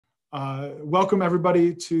Welcome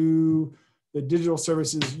everybody to the Digital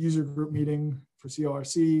Services User Group meeting for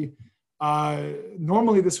CLRC.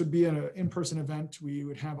 Normally this would be an in-person event. We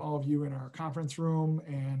would have all of you in our conference room,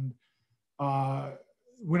 and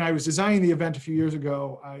when I was designing the event a few years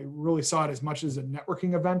ago, I really saw it as much as a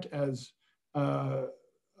networking event as an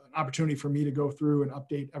opportunity for me to go through and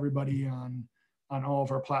update everybody on all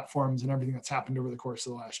of our platforms and everything that's happened over the course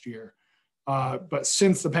of the last year. But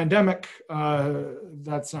since the pandemic,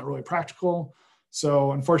 that's not really practical.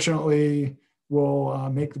 So unfortunately, we'll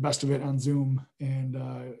make the best of it on Zoom and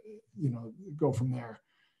go from there.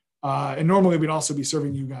 And normally we'd also be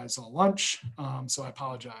serving you guys all lunch. So I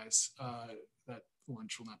apologize that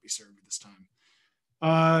lunch will not be served this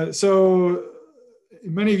time. So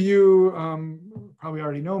many of you probably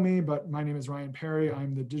already know me, but my name is Ryan Perry.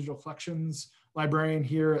 I'm the Digital Collections Librarian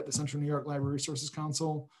here at the Central New York Library Resources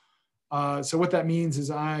Council. So what that means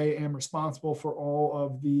is I am responsible for all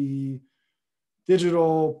of the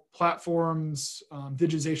digital platforms,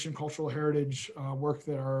 digitization, cultural heritage work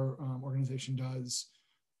that our organization does.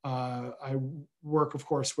 I work, of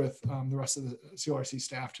course, with the rest of the CLRC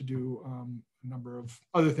staff to do a number of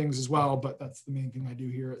other things as well, but that's the main thing I do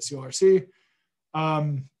here at CLRC.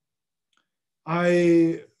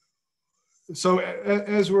 So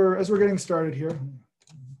as we're getting started here,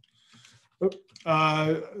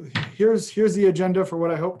 here's the agenda for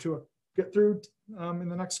what I hope to get through in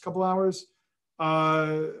the next couple hours.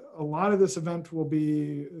 A lot of this event will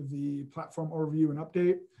be the platform overview and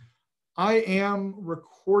update. I am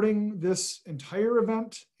recording this entire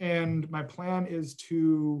event, and my plan is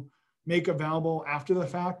to make available after the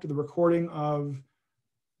fact the recording of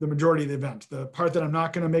the majority of the event. The part that I'm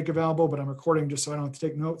not going to make available, but I'm recording just so I don't have to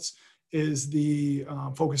take notes, is the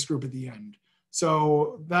focus group at the end.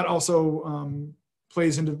 So that also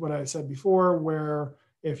plays into what I said before, where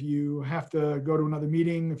if you have to go to another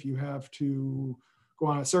meeting, if you have to go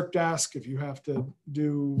on a circ desk, if you have to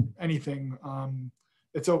do anything,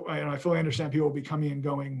 I fully understand people will be coming and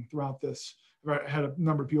going throughout this. I had a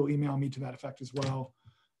number of people email me to that effect as well.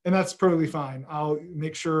 And that's perfectly fine. I'll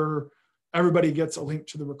make sure everybody gets a link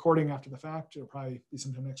to the recording after the fact. It'll probably be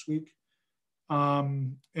sometime next week.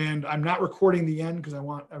 And I'm not recording the end because I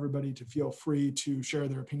want everybody to feel free to share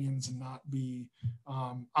their opinions and not be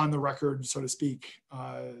on the record, so to speak,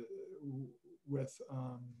 with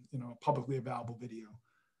publicly available video.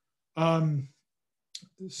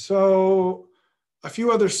 So a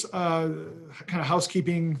few other kind of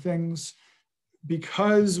housekeeping things.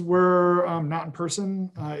 Because we're not in person,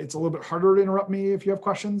 it's a little bit harder to interrupt me if you have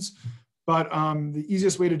questions. But the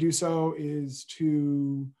easiest way to do so is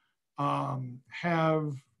to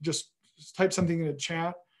just type something in the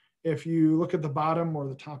chat. If you look at the bottom or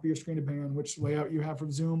the top of your screen, depending on which layout you have for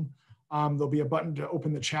Zoom, there'll be a button to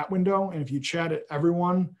open the chat window. And if you chat at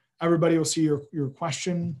everybody will see your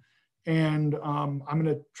question. And I'm going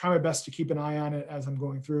to try my best to keep an eye on it as I'm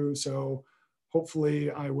going through. So hopefully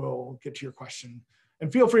I will get to your question. And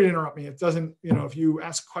feel free to interrupt me. It doesn't, if you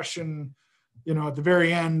ask a question, at the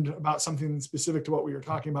very end about something specific to what we were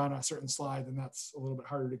talking about on a certain slide, then that's a little bit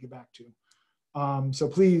harder to get back to. So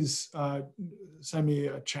please send me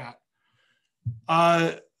a chat.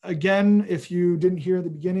 Again, if you didn't hear at the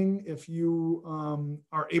beginning, if you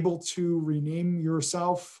are able to rename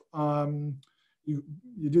yourself, you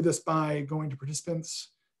do this by going to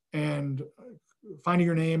participants and finding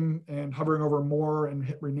your name and hovering over more and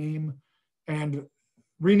hit rename, and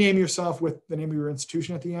rename yourself with the name of your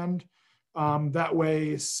institution at the end. That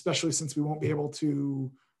way, especially since we won't be able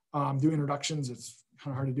to do introductions, it's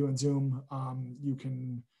kind of hard to do in Zoom. We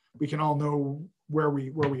can all know where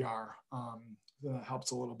we are. That helps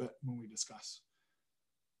a little bit when we discuss.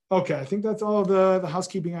 Okay, I think that's all of the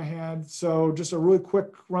housekeeping I had. So just a really quick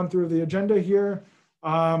run through the agenda here.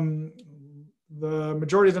 The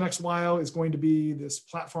majority of the next while is going to be this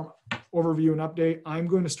platform overview and update. I'm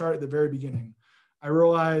going to start at the very beginning. I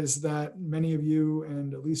realize that many of you,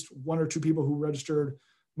 and at least one or two people who registered,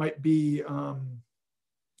 might be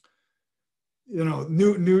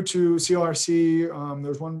new to CLRC.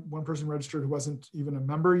 There's one person registered who wasn't even a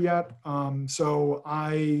member yet. So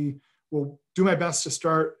I will do my best to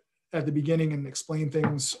start at the beginning and explain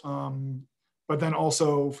things. But then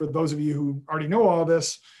also for those of you who already know all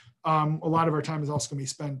this, a lot of our time is also going to be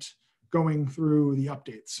spent going through the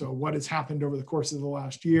updates. So what has happened over the course of the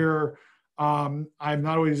last year. I'm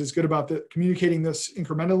not always as good about communicating this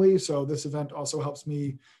incrementally. So this event also helps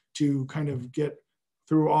me to kind of get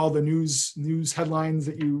through all the news headlines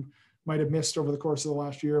that you might have missed over the course of the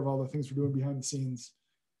last year of all the things we're doing behind the scenes.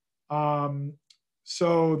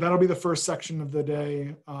 So that'll be the first section of the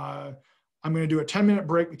day. I'm going to do a 10-minute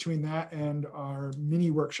break between that and our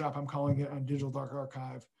mini workshop, I'm calling it, on Digital Dark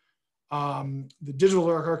Archive. The Digital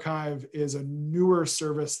Dark Archive is a newer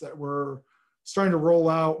service that we're starting to roll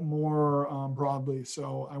out more broadly.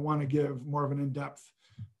 So I want to give more of an in-depth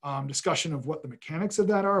discussion of what the mechanics of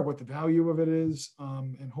that are, what the value of it is,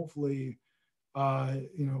 and hopefully,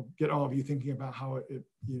 get all of you thinking about how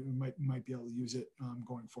you might be able to use it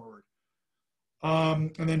going forward.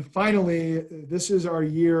 And then finally, this is our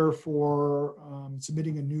year for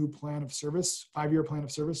submitting a new plan of service, 5-year plan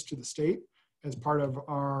of service to the state as part of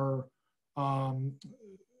our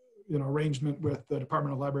arrangement with the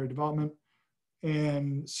Department of Library Development.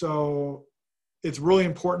 And so it's really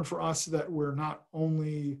important for us that we're not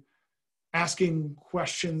only asking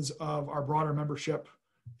questions of our broader membership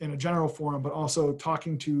in a general forum, but also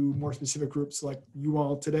talking to more specific groups like you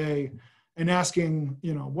all today and asking,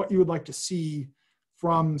 what you would like to see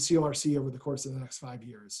from CLRC over the course of the next 5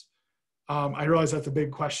 years. I realize that's a big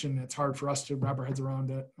question. It's hard for us to wrap our heads around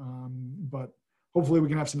it, but hopefully we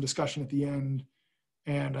can have some discussion at the end.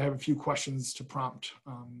 And I have a few questions to prompt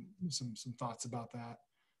some thoughts about that.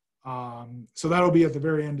 So that'll be at the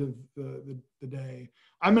very end of the day.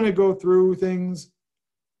 I'm going to go through things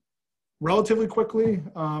relatively quickly.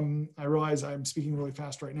 I realize I'm speaking really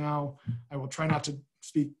fast right now. I will try not to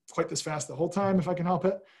speak quite this fast the whole time if I can help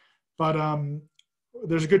it. But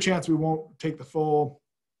there's a good chance we won't take the full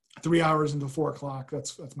 3 hours until 4 o'clock.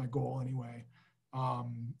 That's my goal anyway.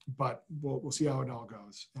 But we'll see how it all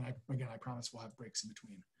goes. And I promise we'll have breaks in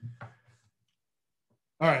between.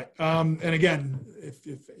 All right. And again, if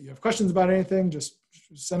you have questions about anything, just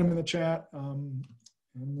send them in the chat, and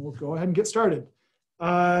we'll go ahead and get started.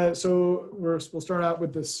 So we'll start out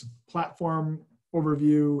with this platform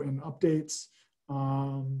overview and updates.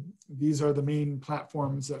 These are the main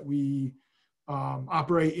platforms that we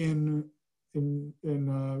operate in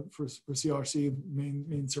for CLRC,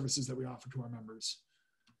 main services that we offer to our members.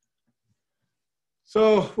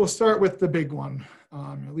 So we'll start with the big one,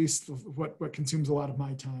 at least what consumes a lot of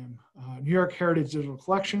my time. New York Heritage Digital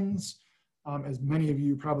Collections, as many of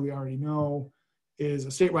you probably already know, is a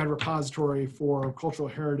statewide repository for cultural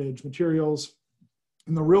heritage materials.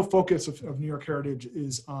 And the real focus of New York Heritage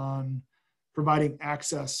is on providing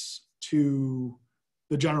access to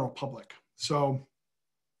the general public. So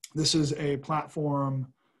this is a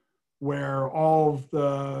platform where all of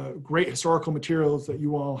the great historical materials that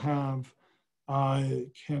you all have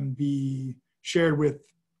can be shared with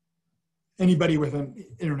anybody with an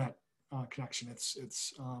internet connection.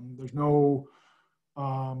 There's no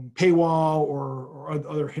paywall or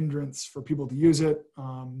other hindrance for people to use it,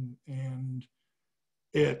 and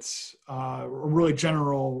it's a really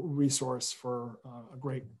general resource for a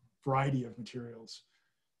great variety of materials.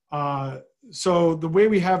 So the way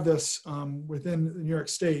we have this within New York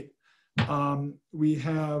State, we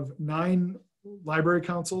have 9 library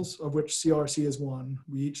councils, of which CLRC is one.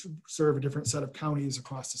 We each serve a different set of counties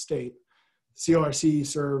across the state. CLRC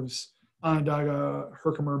serves Onondaga,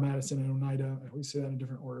 Herkimer, Madison, and Oneida. I always say that in a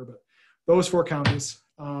different order, but those 4 counties.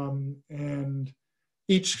 And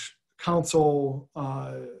each council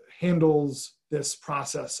handles this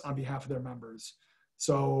process on behalf of their members.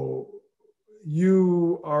 So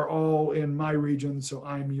you are all in my region, so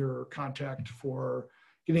I'm your contact for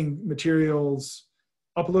getting materials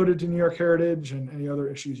uploaded to New York Heritage and any other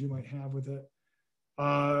issues you might have with it.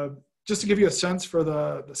 Just to give you a sense for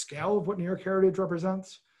the scale of what New York Heritage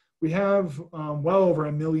represents, we have well over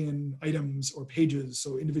 1 million items or pages.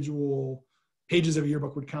 So individual pages of a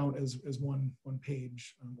yearbook would count as one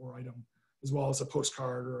page or item, as well as a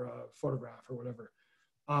postcard or a photograph or whatever.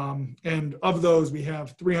 And of those, we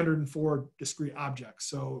have 304 discrete objects.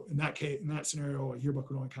 So in that case, in that scenario, a yearbook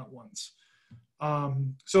would only count once.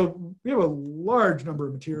 So we have a large number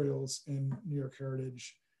of materials in New York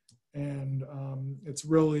Heritage, and it's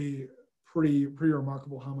really pretty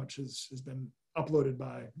remarkable how much has been uploaded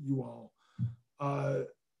by you all.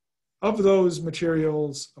 Of those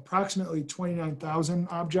materials, approximately 29,000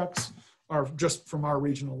 objects are just from our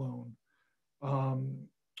region alone.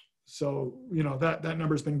 So, that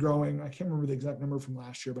number's been growing. I can't remember the exact number from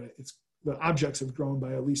last year, but the objects have grown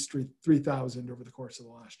by at least 3,000 over the course of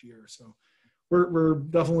the last year. So we're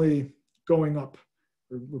definitely going up.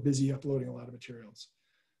 We're busy uploading a lot of materials.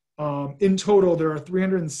 In total, there are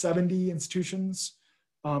 370 institutions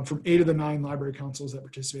from 8 of the 9 library councils that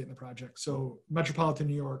participate in the project. So Metropolitan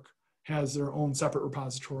New York has their own separate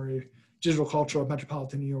repository, Digital Culture of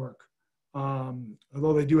Metropolitan New York.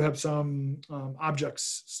 Although they do have some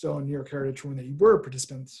objects still in New York Heritage from when they were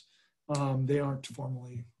participants, they aren't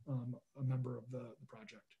formally a member of the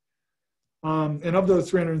project. And of those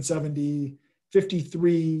 370,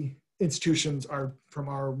 53 institutions are from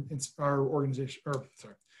our organization, or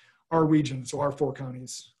sorry, our region, so our 4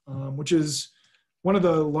 counties, which is one of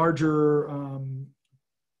the larger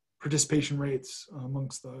participation rates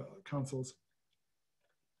amongst the councils.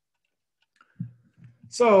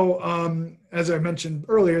 So as I mentioned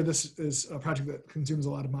earlier, this is a project that consumes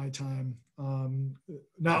a lot of my time.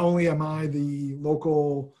 Not only am I the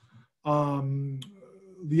local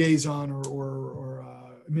liaison or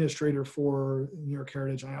administrator for New York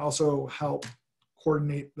Heritage, I also help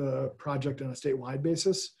coordinate the project on a statewide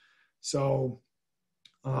basis. So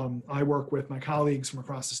I work with my colleagues from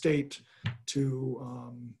across the state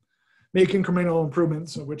to make incremental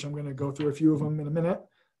improvements, of which I'm going to go through a few of them in a minute.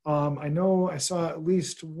 I know I saw at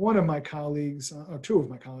least one of my colleagues, or 2 of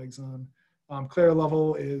my colleagues on. Claire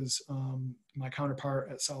Lovell is my counterpart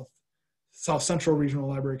at South Central Regional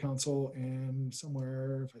Library Council, and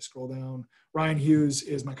somewhere, if I scroll down, Ryan Hughes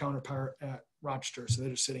is my counterpart at Rochester. So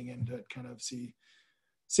they're just sitting in to kind of see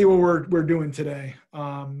what we're doing today.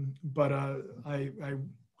 But I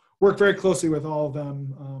work very closely with all of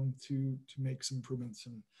them to make some improvements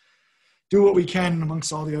and do what we can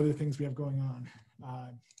amongst all the other things we have going on.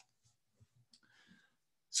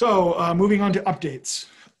 So moving on to updates.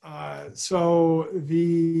 So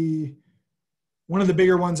one of the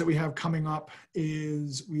bigger ones that we have coming up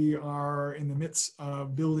is we are in the midst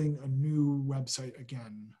of building a new website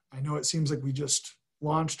again. I know it seems like we just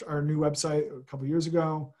launched our new website a couple of years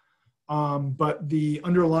ago, but the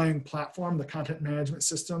underlying platform, the content management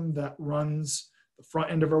system that runs the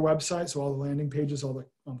front end of our website, so all the landing pages, all the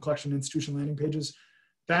collection institution landing pages,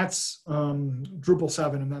 that's Drupal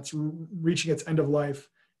 7, and that's reaching its end of life.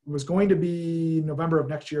 It was going to be November of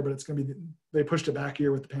next year, but it's going to be, they pushed it back a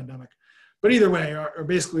year with the pandemic. But either way,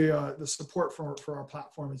 basically the support for our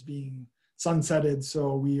platform is being sunsetted.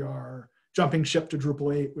 So we are jumping ship to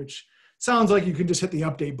Drupal 8, which sounds like you can just hit the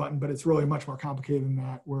update button, but it's really much more complicated than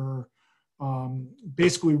that. We're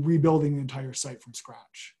basically rebuilding the entire site from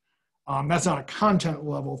scratch. That's not a content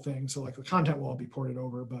level thing. So like the content will all be ported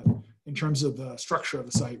over, but in terms of the structure of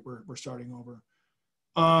the site, we're starting over.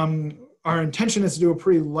 Our intention is to do a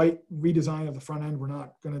pretty light redesign of the front end. We're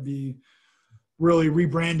not going to be really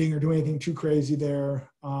rebranding or doing anything too crazy there.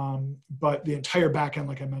 But the entire backend,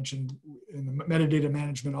 like I mentioned, in the metadata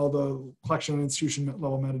management, all the collection and institution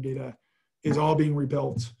level metadata is all being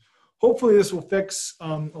rebuilt. Hopefully this will fix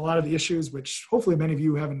a lot of the issues, which hopefully many of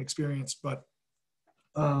you haven't experienced, but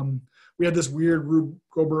we had this weird Rube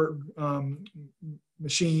Goldberg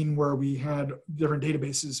machine where we had different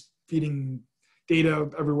databases feeding data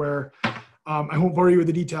everywhere. I won't bore you with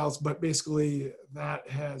the details, but basically that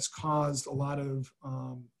has caused a lot of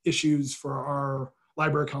issues for our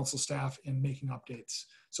library council staff in making updates.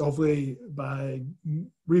 So hopefully by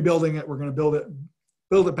rebuilding it, we're going to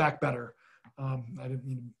build it back better. I didn't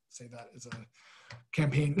mean to say that as a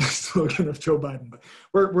campaign slogan of Joe Biden, but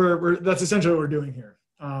that's essentially what we're doing here.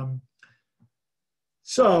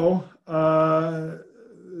 So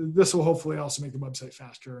this will hopefully also make the website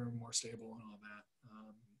faster and more stable and all that.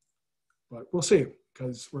 But we'll see,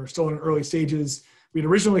 because we're still in early stages. We'd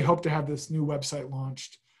originally hoped to have this new website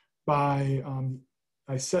launched by,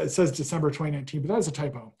 it says December 2019, but that is a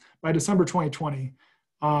typo. By December 2020,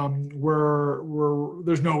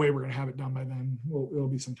 there's no way we're going to have it done by then. It'll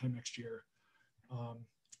be sometime next year. So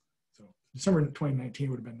December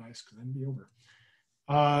 2019 would have been nice, because then it'd be over.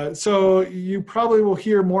 So you probably will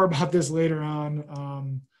hear more about this later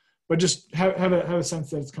on, but just have a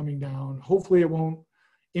sense that it's coming down. Hopefully it won't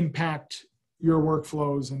impact your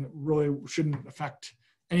workflows, and it really shouldn't affect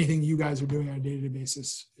anything you guys are doing on a day-to-day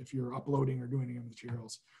basis if you're uploading or doing any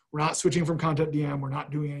materials. We're not switching from Content DM. We're not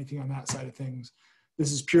doing anything on that side of things.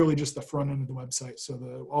 This is purely just the front end of the website.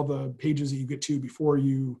 So all the pages that you get to before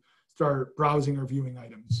you start browsing or viewing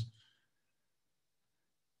items.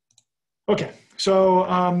 Okay, so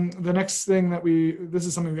the next thing this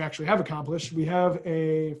is something we actually have accomplished. We have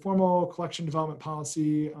a formal collection development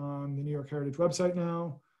policy on the New York Heritage website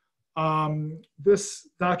now. This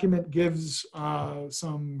document gives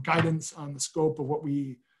some guidance on the scope of what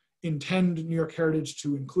we intend New York Heritage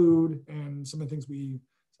to include, and some of the things we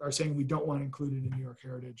are saying we don't want included in New York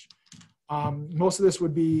Heritage. Most of this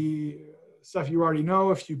would be stuff you already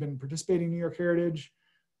know if you've been participating in New York Heritage.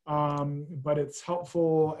 But it's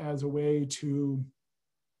helpful as a way to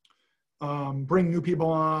bring new people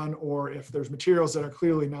on, or if there's materials that are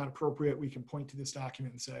clearly not appropriate, we can point to this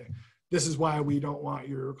document and say, this is why we don't want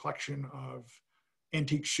your collection of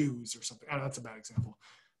antique shoes or something. That's a bad example.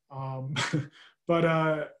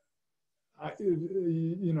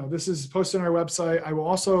 This is posted on our website. I will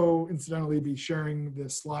also incidentally be sharing the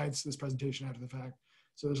slides to this presentation after the fact.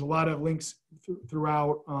 So there's a lot of links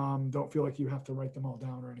throughout. Don't feel like you have to write them all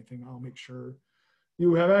down or anything. I'll make sure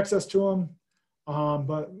you have access to them.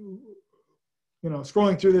 But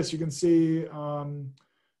scrolling through this, you can see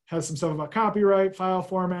has some stuff about copyright, file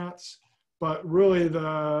formats, but really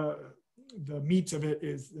the meat of it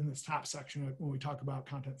is in this top section when we talk about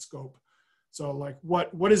content scope. So like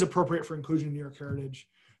what is appropriate for inclusion in New York Heritage.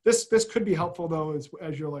 This could be helpful though,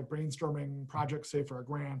 as you're like brainstorming projects, say for a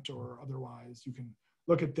grant or otherwise. You can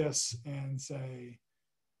look at this and say,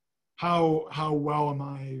 how well am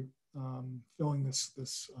I filling this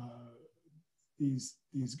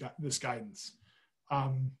guidance?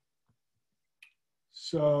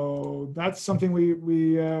 So that's something we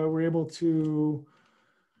were able to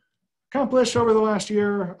accomplish over the last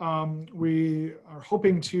year. We are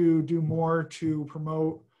hoping to do more to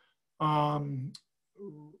promote a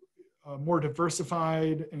more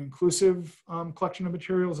diversified and inclusive collection of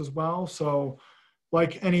materials as well. So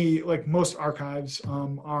like most archives,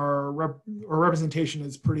 our representation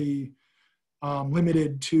is pretty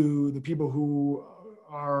limited to the people who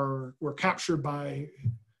were captured by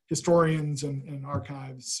historians and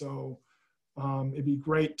archives. So it'd be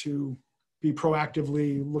great to be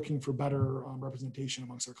proactively looking for better representation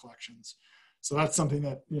amongst our collections. So that's something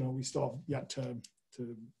that we still have yet to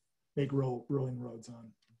make real inroads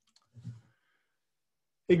on.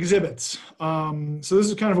 Exhibits. So this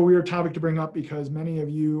is kind of a weird topic to bring up because many of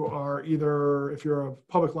you are either, if you're a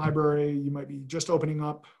public library, you might be just opening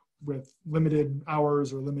up with limited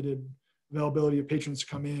hours or limited availability of patrons to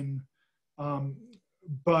come in.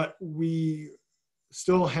 But we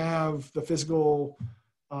still have the physical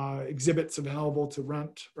exhibits available to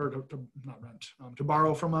rent, or to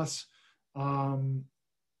borrow from us.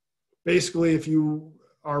 Basically, if you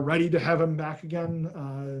are ready to have them back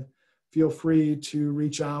again, feel free to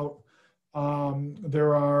reach out.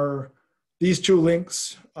 There are these two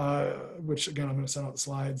links, which again, I'm going to send out the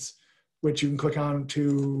slides, which you can click on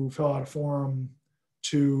to fill out a form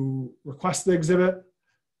to request the exhibit.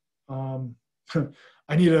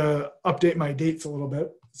 I need to update my dates a little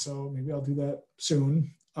bit, so maybe I'll do that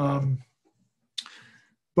soon.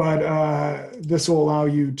 But this will allow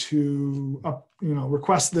you to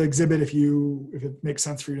request the exhibit if it makes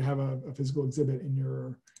sense for you to have a physical exhibit in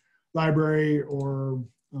your library or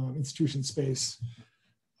institution space.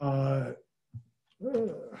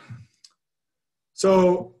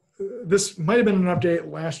 So this might have been an update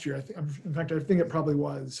last year. In fact, I think it probably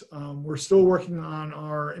was. We're still working on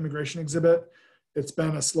our immigration exhibit. It's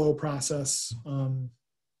been a slow process.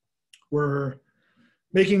 We're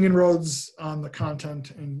making inroads on the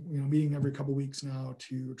content and meeting every couple of weeks now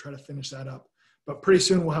to try to finish that up. But pretty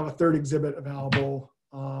soon we'll have a third exhibit available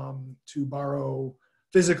to borrow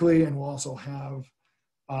physically, and we'll also have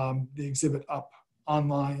the exhibit up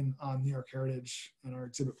online on New York Heritage and our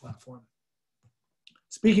exhibit platform.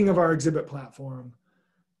 Speaking of our exhibit platform,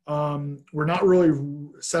 we're not really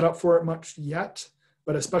set up for it much yet,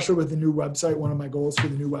 but especially with the new website, one of my goals for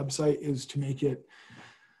the new website is to make it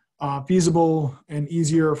feasible and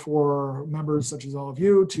easier for members such as all of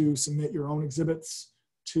you to submit your own exhibits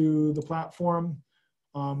to the platform.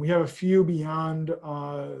 We have a few beyond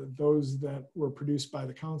those that were produced by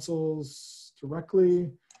the councils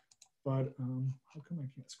directly, but how come I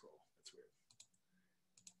can't scroll? That's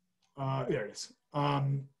weird. There it is.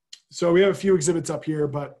 So we have a few exhibits up here,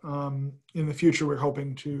 but in the future, we're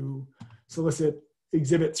hoping to solicit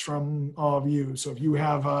exhibits from all of you. So if you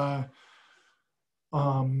have a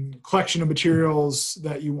collection of materials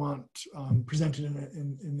that you want presented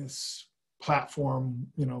in this platform,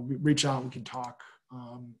 reach out, we can talk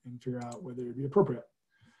and figure out whether it'd be appropriate.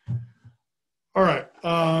 All right.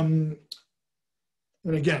 And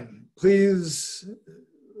again, please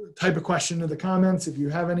type a question in the comments if you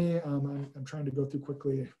have any. I'm trying to go through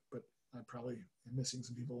quickly, but I probably am missing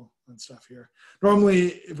some people on stuff here.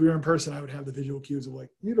 Normally, if we were in person, I would have the visual cues of like,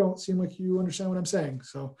 you don't seem like you understand what I'm saying.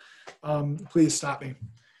 So please stop me.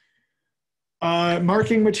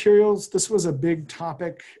 Marking materials. This was a big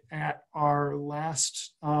topic at our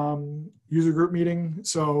last user group meeting.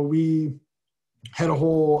 So we had a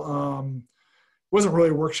whole, it wasn't really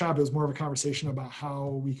a workshop, it was more of a conversation about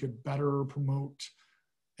how we could better promote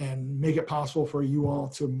and make it possible for you all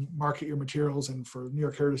to market your materials and for New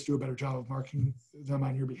York Heritage to do a better job of marking them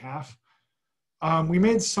on your behalf. We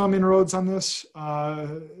made some inroads on this,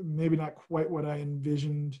 maybe not quite what I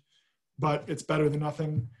envisioned, but it's better than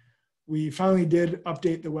nothing. We finally did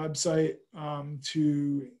update the website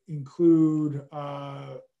to include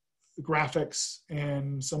graphics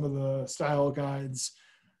and some of the style guides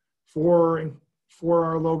for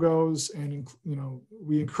our logos, and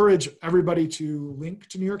we encourage everybody to link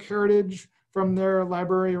to New York Heritage from their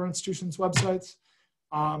library or institution's websites.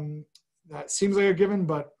 That seems like a given,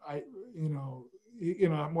 but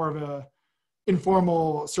more of a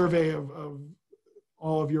informal survey of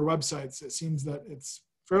all of your websites, it seems that it's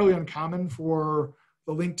fairly uncommon for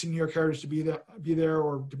the link to New York Heritage to be there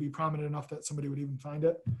or to be prominent enough that somebody would even find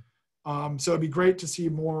it. So it'd be great to see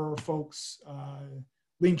more folks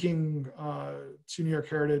linking to New York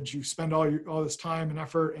Heritage. You spend all this time and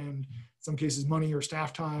effort, and in some cases money or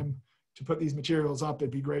staff time, to put these materials up.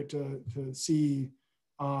 It'd be great to see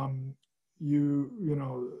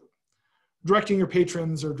directing your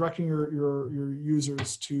patrons or directing your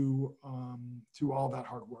users to all that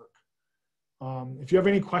hard work. If you have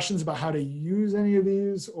any questions about how to use any of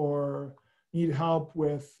these or need help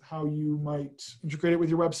with how you might integrate it with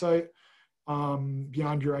your website,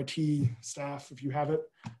 beyond your IT staff, if you have it,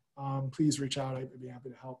 please reach out. I'd be happy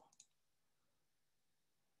to help.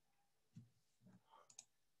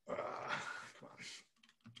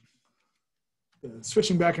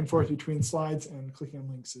 Switching back and forth between slides and clicking on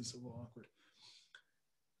links is a little awkward.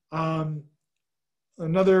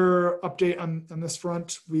 Another update on this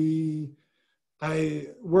front, I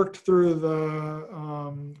worked through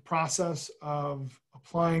the process of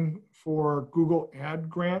applying for Google Ad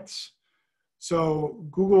grants. So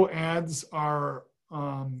Google Ads are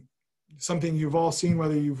something you've all seen,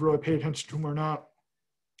 whether you've really paid attention to them or not.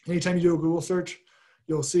 Anytime you do a Google search,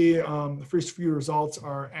 you'll see the first few results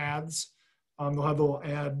are ads. They'll have the little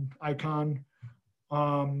ad icon.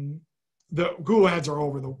 The Google Ads are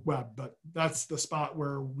over the web, but that's the spot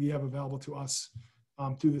where we have available to us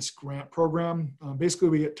through this grant program. Basically,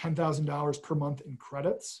 we get $10,000 per month in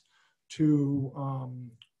credits to,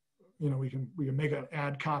 we can make an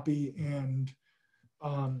ad copy and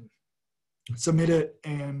submit it.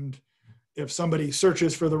 And if somebody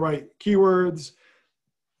searches for the right keywords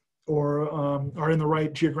or are in the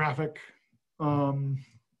right geographic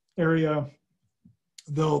area,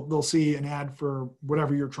 they'll see an ad for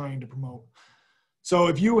whatever you're trying to promote. So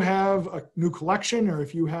if you have a new collection or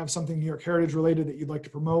if you have something New York Heritage related that you'd like to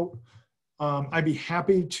promote, I'd be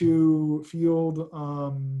happy to field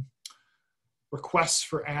requests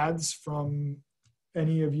for ads from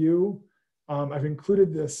any of you. I've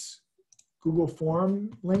included this Google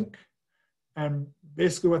form link, and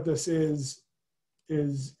basically what this is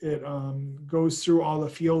it goes through all the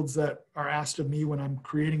fields that are asked of me when I'm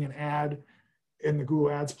creating an ad in the Google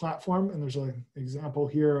Ads platform, and there's an example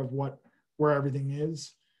here of where everything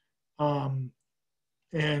is.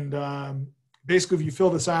 Basically, if you fill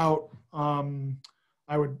this out,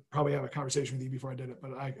 I would probably have a conversation with you before I did it,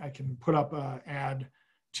 but I can put up an ad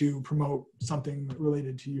to promote something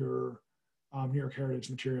related to your New York Heritage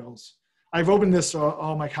materials. I've opened this to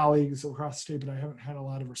all my colleagues across the state, but I haven't had a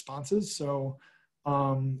lot of responses. So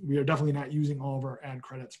we are definitely not using all of our ad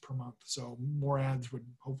credits per month. So more ads would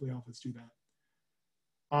hopefully help us do that.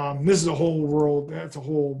 This is a whole world, that's a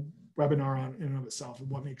whole webinar in and of itself of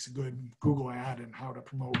what makes a good Google ad and how to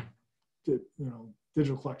promote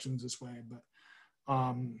digital collections this way. But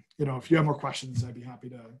if you have more questions, I'd be happy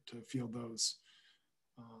to field those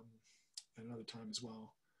at another time as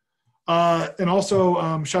well. And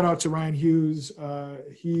also shout out to Ryan Hughes.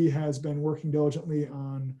 He has been working diligently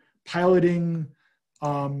on piloting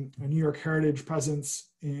a New York Heritage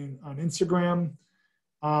presence on Instagram.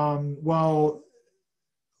 While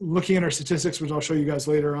looking at our statistics, which I'll show you guys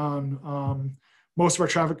later on, most of our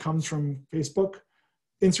traffic comes from Facebook.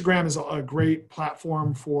 Instagram is a great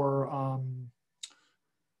platform for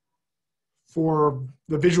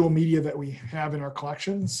the visual media that we have in our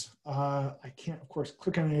collections. I can't, of course,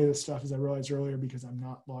 click on any of this stuff, as I realized earlier, because I'm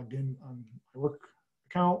not logged in on my work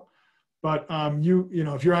account. But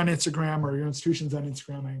if you're on Instagram or your institution's on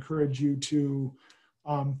Instagram, I encourage you to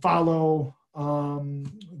follow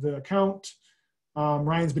the account.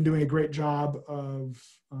 Ryan's been doing a great job of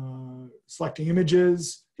selecting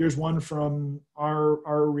images. Here's one from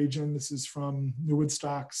our region. This is from New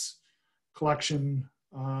Woodstock's collection.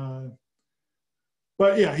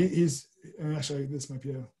 But yeah, he's actually, this might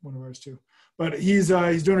be one of ours too. But he's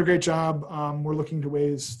doing a great job. We're looking to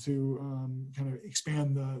ways to kind of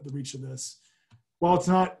expand the reach of this. While it's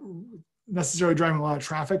not necessarily driving a lot of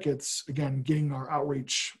traffic, it's, again, getting our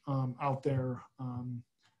outreach out there,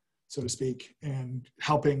 so to speak, and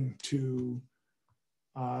helping to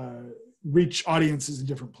reach audiences in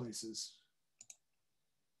different places.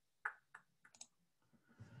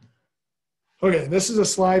 Okay, this is a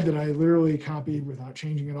slide that I literally copied without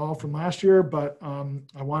changing at all from last year, but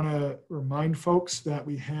I want to remind folks that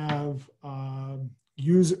we have a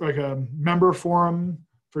member forum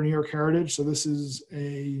for New York Heritage. So this is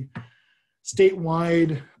a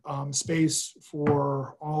statewide space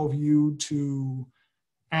for all of you to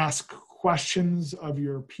ask questions of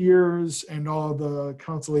your peers, and all of the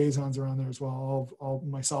council liaisons are on there as well, all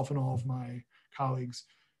myself and all of my colleagues.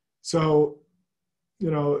 So,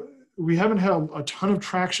 you know, we haven't had a ton of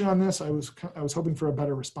traction on this. I was hoping for a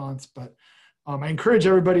better response, but I encourage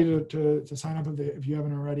everybody to sign up if you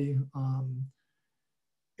haven't already.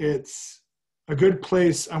 It's a good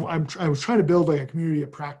place. I was trying to build like a community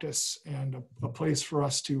of practice and a place for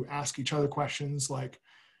us to ask each other questions. Like,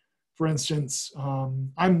 for instance,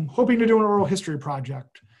 I'm hoping to do an oral history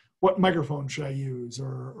project. What microphone should I use?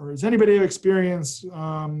 Or does anybody have experience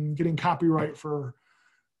getting copyright for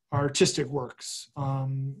artistic works?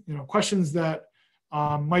 You know, questions that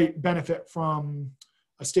might benefit from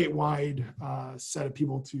a statewide set of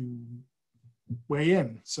people to weigh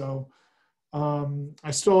in. So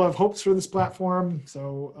I still have hopes for this platform.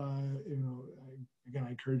 So, you know, again,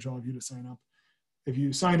 I encourage all of you to sign up. If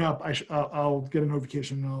you sign up, I'll get a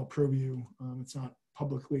notification and I'll approve you. It's not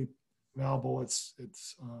publicly available. It's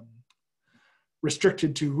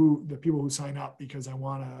restricted to the people who sign up, because I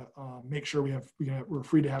want to make sure we're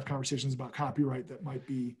free to have conversations about copyright that might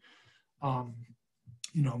be,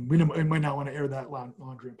 you know, we might not want to air that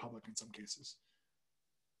laundry in public in some cases.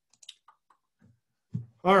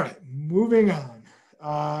 All right, moving on.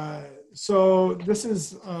 So this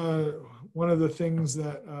is one of the things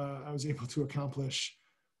that I was able to accomplish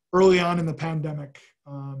early on in the pandemic.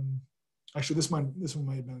 Actually, this one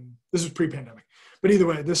might have been, this was pre-pandemic. But either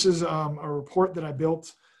way, this is a report that I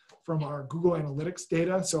built from our Google Analytics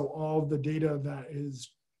data. So all of the data that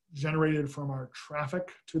is generated from our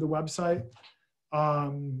traffic to the website.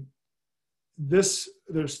 There's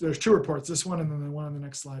two reports, this one and then the one on the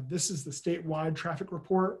next slide. This is the statewide traffic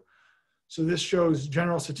report. So this shows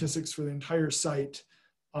general statistics for the entire site.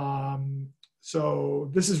 So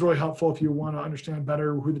this is really helpful if you want to understand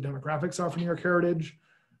better who the demographics are for New York Heritage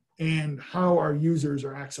and how our users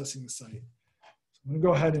are accessing the site. So I'm going to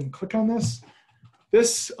go ahead and click on this.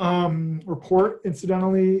 This report,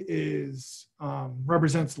 incidentally,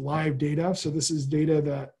 represents live data. So this is data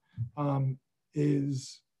that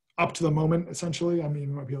is up to the moment, essentially. I mean,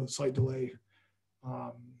 there might be a slight delay,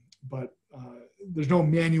 but there's no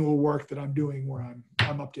manual work that I'm doing where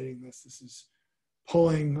I'm updating this. This is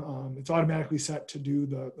pulling, it's automatically set to do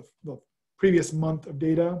the previous month of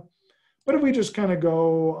data. But if we just kind of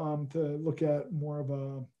go to look at more of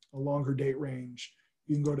a longer date range,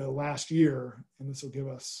 you can go to last year, and this will give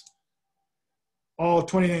us all of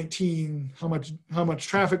 2019, how much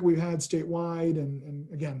traffic we've had statewide, and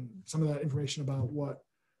again, some of that information about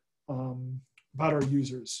about our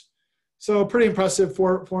users. So pretty impressive,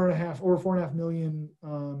 over 4.5 million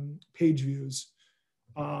page views.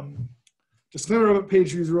 Disclaimer about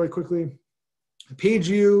page views really quickly. A page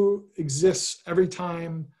view exists every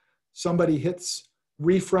time somebody hits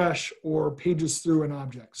refresh or pages through an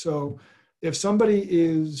object. So if somebody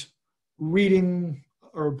is reading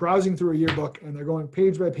or browsing through a yearbook and they're going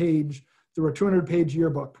page by page through a 200-page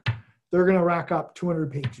yearbook, they're going to rack up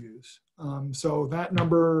 200 page views. So that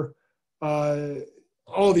number,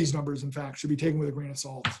 all these numbers, in fact, should be taken with a grain of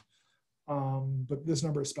salt, but this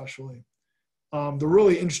number especially. The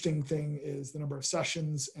really interesting thing is the number of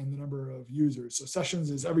sessions and the number of users. So sessions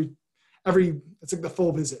is it's like the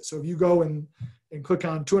full visit. So if you go and click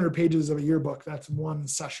on 200 pages of a yearbook, that's one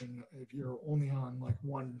session if you're only on like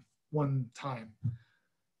one time.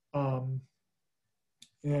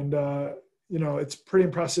 You know, it's pretty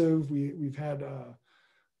impressive. We've had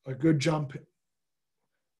a good jump.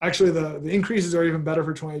 Actually, the increases are even better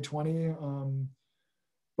for 2020,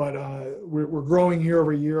 but we're growing year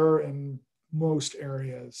over year in most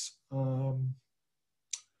areas.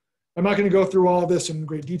 I'm not going to go through all of this in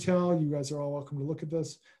great detail. You guys are all welcome to look at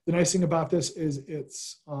this. The nice thing about this is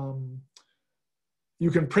it's, you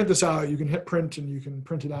can print this out. You can hit print and you can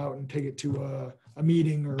print it out and take it to a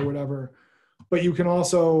meeting or whatever. But you can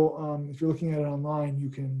also, if you're looking at it online, you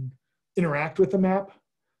can interact with the map.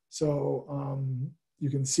 So you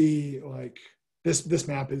can see like this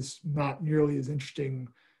map is not nearly as interesting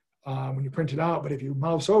when you print it out, but if you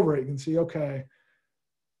mouse over it, you can see, okay,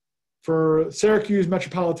 for Syracuse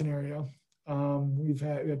metropolitan area, we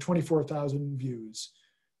had 24,000 views,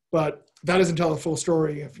 but that doesn't tell the full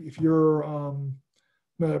story. If you're, I'm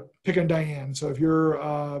gonna pick on Diane. So if you're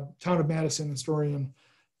a Town of Madison historian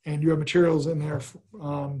and you have materials in there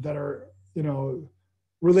that are, you know,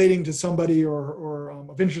 relating to somebody or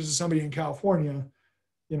of interest to somebody in California,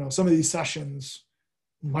 you know, some of these sessions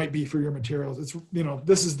might be for your materials. It's, you know,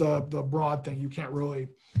 this is the broad thing. You can't really,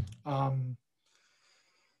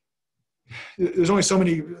 there's only so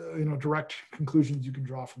many direct conclusions you can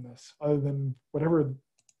draw from this, other than whatever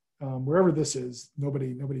wherever this is,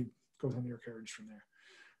 nobody goes on your carriage from there.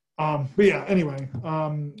 But yeah, anyway,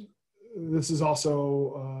 this is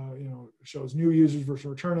also shows new users versus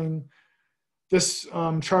returning. This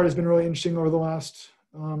chart has been really interesting over the last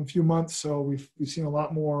few months. So we've seen a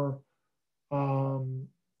lot more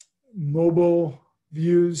mobile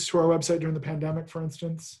views to our website during the pandemic, for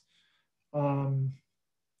instance. And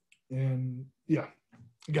yeah,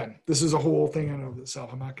 again, this is a whole thing in and of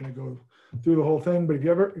itself. I'm not going to go through the whole thing, but if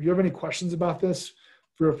you have any questions about this,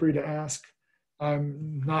 feel free to ask.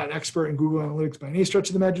 I'm not an expert in Google Analytics by any stretch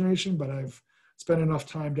of the imagination, but I've spent enough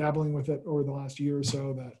time dabbling with it over the last year or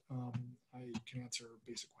so that I can answer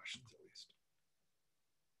basic questions at least.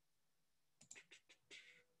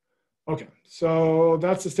 Okay, so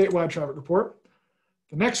that's the statewide traffic report.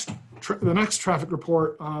 The next traffic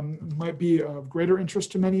report might be of greater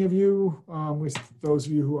interest to many of you, with those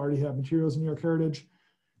of you who already have materials in New York Heritage.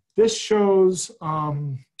 This shows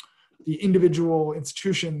the individual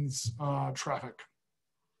institutions' traffic.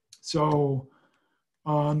 So,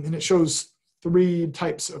 and it shows 3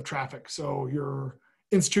 types of traffic. So your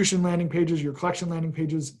institution landing pages, your collection landing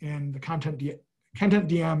pages, and the content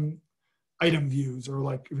DM item views, or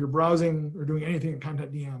like if you're browsing or doing anything in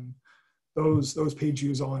content DM, those page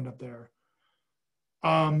views all end up there.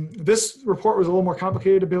 This report was a little more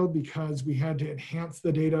complicated to build because we had to enhance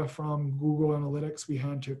the data from Google Analytics. We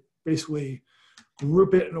had to basically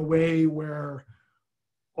group it in a way where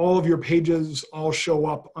all of your pages all show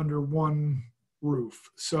up under one roof.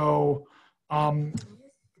 So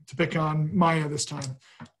to pick on Maya this time,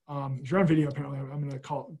 if you're on video, apparently I'm going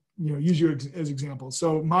to use you as examples.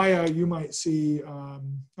 So Maya, you might see,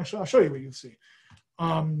 actually I'll show you what you see.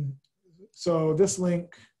 So this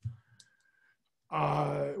link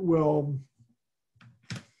will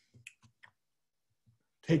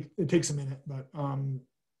it takes a minute, but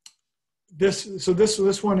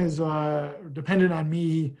this one is dependent on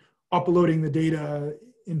me uploading the data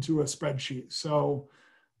into a spreadsheet. So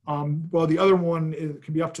while the other one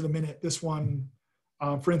can be up to the minute, this one,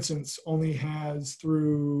 for instance, only has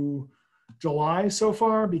through July so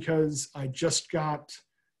far, because I just got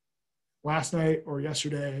last night or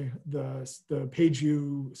yesterday the page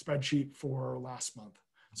view spreadsheet for last month.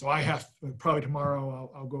 So I have probably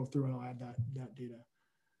tomorrow I'll go through and I'll add that data.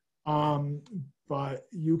 But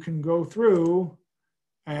you can go through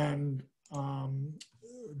and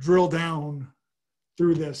drill down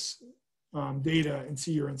through this data and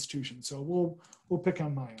see your institution. So we'll pick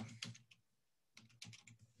on Maya.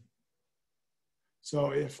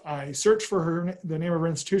 So if I search for the name of her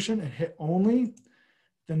institution and hit only,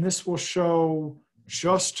 then this will show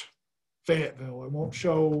just Fayetteville. It won't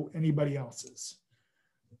show anybody else's.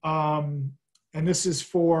 And this is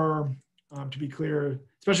for, to be clear,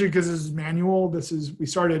 especially because this is manual, we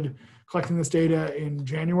started collecting this data in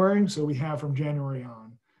January, so we have from January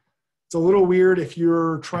on. It's a little weird if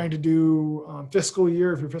you're trying to do fiscal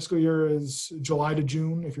year, if your fiscal year is July to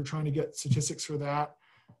June, if you're trying to get statistics for that,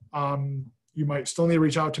 you might still need to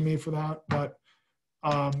reach out to me for that, but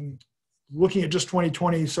looking at just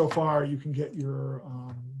 2020 so far, you can get your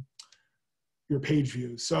page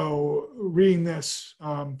views. So reading this,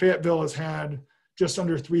 Fayetteville has had just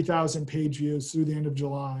under 3,000 page views through the end of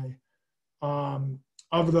July.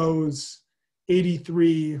 Of those,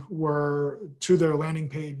 83 were to their landing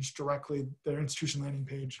page directly, their institution landing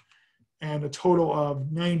page, and a total of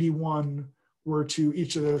 91 were to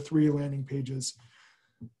each of their 3 landing pages.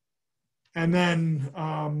 And then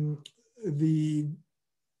the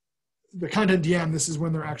content DM, this is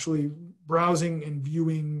when they're actually browsing and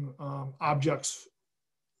viewing objects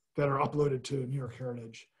that are uploaded to New York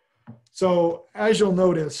Heritage. So as you'll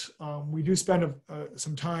notice, we do spend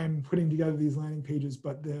some time putting together these landing pages,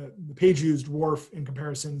 but the page views dwarf in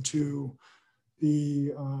comparison to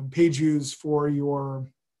the page views for your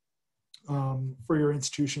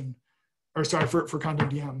institution, or sorry, for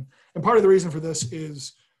content DM. And part of the reason for this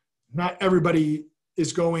is not everybody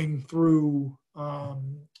is going through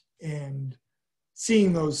and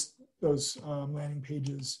seeing those landing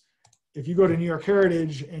pages. If you go to New York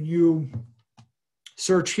Heritage and you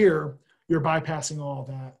search here, you're bypassing all of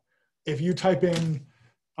that. If you type in,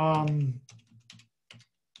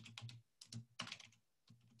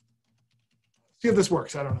 see if this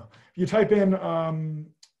works, I don't know. If you type in,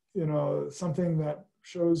 something that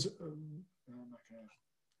shows, that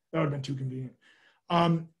would have been too convenient.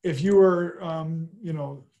 If you were,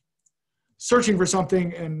 searching for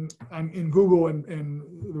something and in Google and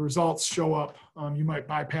the results show up, you might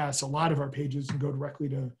bypass a lot of our pages and go directly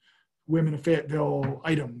to Women of Fayetteville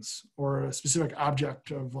items or a specific object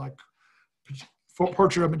of like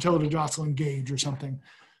portrait of Matilda Jocelyn Gage or something.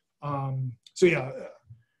 So yeah,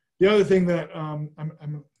 the other thing that I'm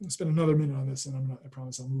going to spend another minute on this, and I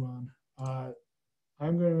promise I'll move on.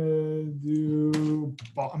 I'm going to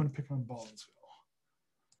pick on Baldwinsville.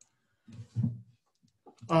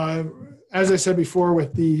 As I said before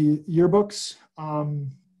with the yearbooks,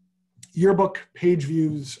 yearbook page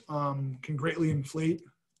views can greatly inflate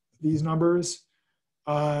these numbers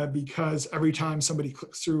because every time somebody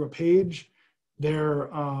clicks through a page, they're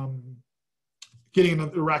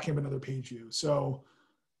racking up another page view. So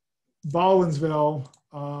Baldwinsville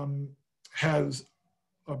has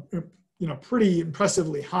a pretty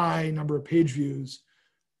impressively high number of page views,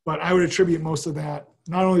 but I would attribute most of that,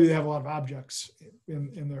 not only do they have a lot of objects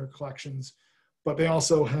in their collections, but they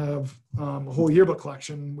also have a whole yearbook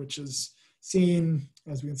collection, which is seen,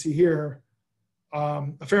 as we can see here,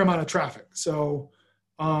 a fair amount of traffic. So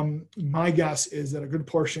my guess is that a good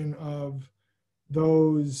portion of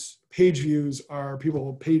those page views are people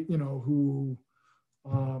who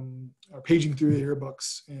are paging through the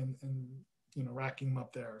yearbooks and racking them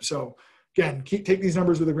up there. So again, take these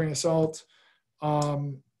numbers with a grain of salt.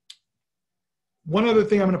 One other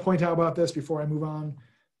thing I'm going to point out about this before I move on,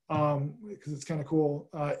 because it's kind of cool.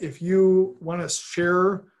 If you want to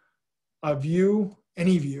share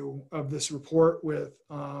any view of this report with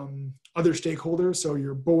other stakeholders, so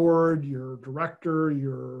your board, your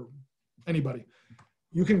director, anybody,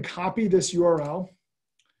 you can copy this URL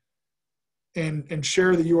and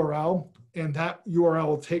share the URL, and that URL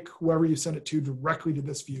will take whoever you send it to directly to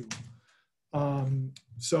this view.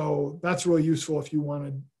 So that's really useful if you want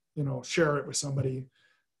to share it with somebody,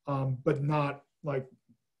 but not like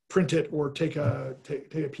print it or take a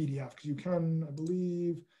PDF, because you can, I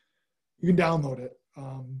believe, you can download it.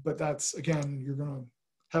 But that's, again, you're going to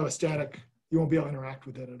have a static, you won't be able to interact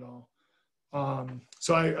with it at all.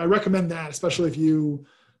 So I recommend that, especially if you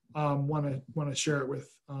want to share it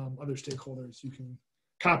with other stakeholders. You can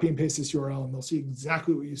copy and paste this URL and they'll see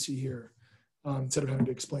exactly what you see here, instead of having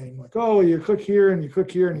to explain like, oh, you click here and you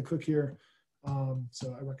click here and you click here.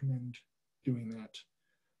 So I recommend doing that.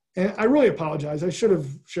 And I really apologize. I should have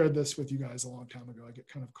shared this with you guys a long time ago. I get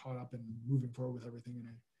kind of caught up in moving forward with everything, and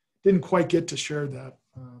I didn't quite get to share that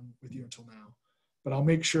with you until now. But I'll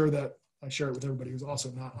make sure that I share it with everybody who's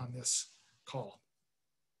also not on this call.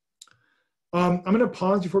 I'm going to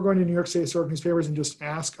pause before going to New York State Historic Newspapers and just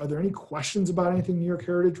ask, are there any questions about anything New York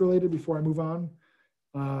Heritage related before I move on?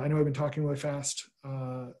 I know I've been talking really fast,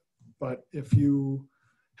 but if you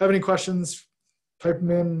have any questions, type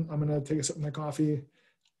them in. I'm going to take a sip of my coffee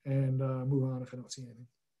and move on if I don't see anything.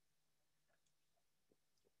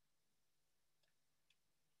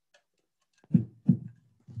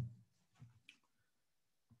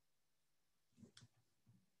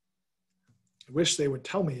 I wish they would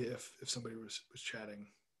tell me if somebody was chatting,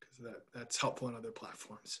 because that's helpful on other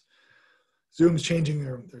platforms. Zoom's changing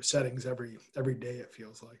their settings every day, it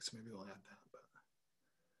feels like, so maybe they'll add that. But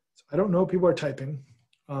so I don't know if people are typing,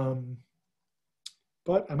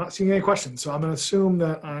 but I'm not seeing any questions. So I'm going to assume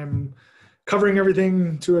that I'm covering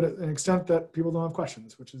everything to an extent that people don't have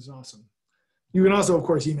questions, which is awesome. You can also, of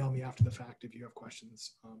course, email me after the fact if you have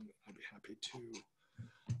questions. I'd be happy to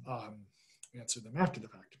answer them after the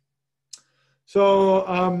fact. So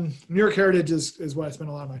New York Heritage is what I spend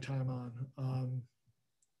a lot of my time on.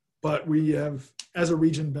 But we have, as a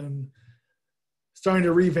region, been starting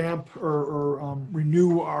to revamp or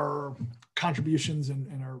renew our contributions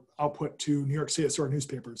and our output to New York State Historic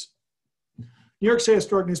Newspapers. New York State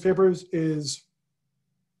Historic Newspapers is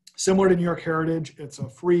similar to New York Heritage. It's a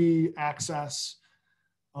free access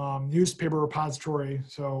newspaper repository.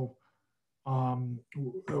 So a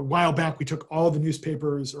while back, we took all the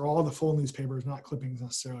newspapers, or all the full newspapers, not clippings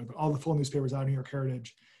necessarily, but all the full newspapers out of New York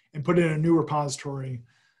Heritage and put it in a new repository,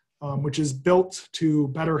 which is built to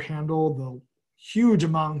better handle the huge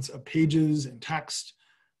amounts of pages and text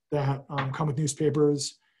that come with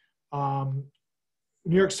newspapers.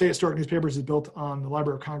 New York State Historic Newspapers is built on the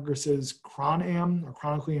Library of Congress's ChronAm, or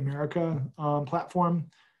Chronically America platform,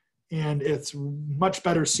 and it's much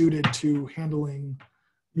better suited to handling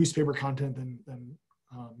newspaper content than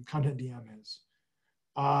Content DM is.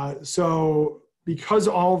 So because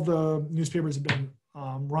all the newspapers have been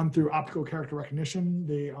run through optical character recognition,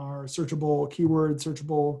 they are searchable, keyword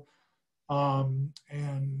searchable,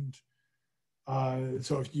 and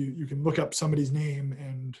so if you can look up somebody's name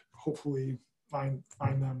and hopefully find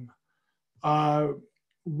them.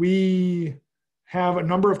 We have a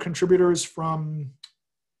number of contributors from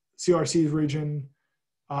CLRC's region,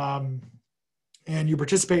 and you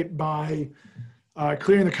participate by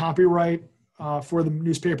clearing the copyright for the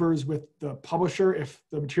newspapers with the publisher if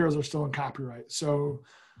the materials are still in copyright. So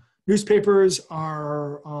newspapers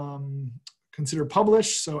are considered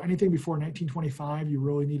published. So anything before 1925, you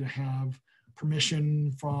really need to have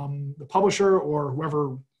permission from the publisher or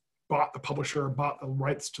whoever bought the publisher, bought the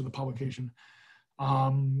rights to the publication.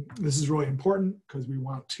 This is really important because we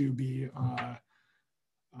want to be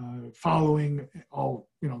following all,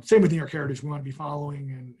 same with New York Heritage, we want to be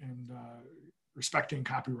following and respecting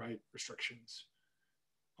copyright restrictions.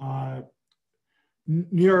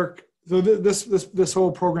 New York, so this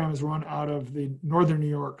whole program is run out of the Northern New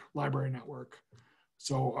York Library Network,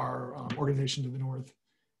 so our organization to the north.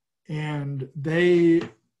 And they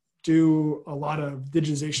do a lot of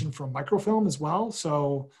digitization from microfilm as well.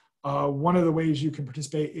 So one of the ways you can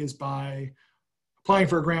participate is by applying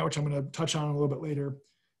for a grant, which I'm going to touch on a little bit later.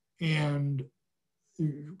 And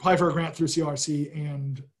you apply for a grant through CLRC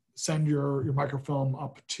and send your microfilm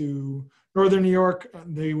up to Northern New York.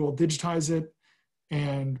 They will digitize it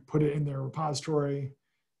and put it in their repository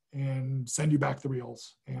and send you back the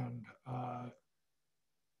reels. And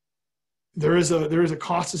there is a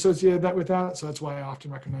cost associated with that. So that's why I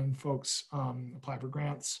often recommend folks apply for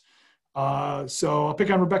grants. So I'll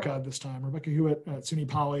pick on Rebecca this time. Rebecca Hewitt at SUNY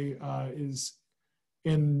Poly is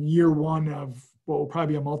in year one of what will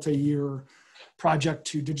probably be a multi-year project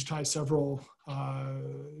to digitize several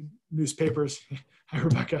newspapers. Hi,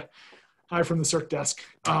 Rebecca. Hi from the Circ desk.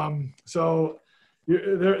 So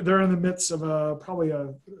they're in the midst of probably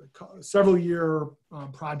a several year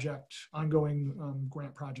project, ongoing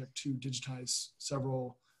grant project to digitize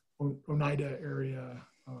several Oneida area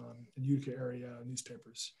and Utica area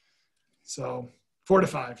newspapers. So 4 to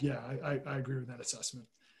 5, yeah, I agree with that assessment.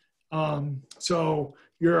 So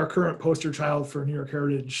you're our current poster child for New York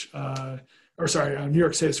Heritage, New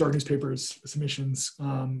York State Historic Newspapers submissions.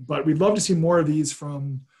 But we'd love to see more of these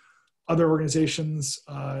from other organizations.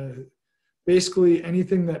 Basically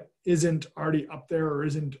anything that isn't already up there or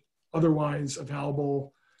isn't otherwise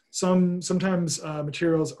available. Sometimes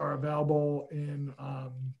materials are available in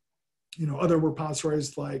other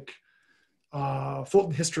repositories, like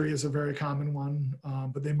Fulton History is a very common one,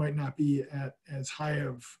 but they might not be at as high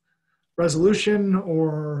of resolution,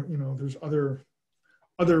 or there's other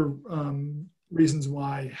reasons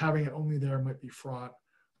why having it only there might be fraught.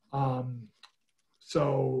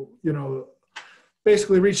 So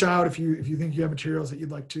basically reach out if you think you have materials that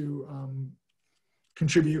you'd like to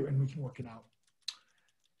contribute, and we can work it out.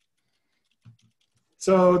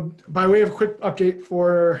 So by way of a quick update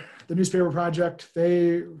for the newspaper project,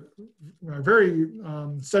 they are very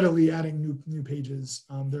steadily adding new pages.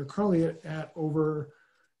 They're currently at over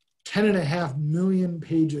 10.5 million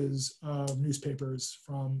pages of newspapers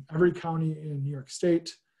from every county in New York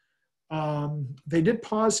State. They did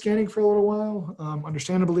pause scanning for a little while,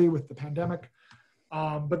 understandably with the pandemic,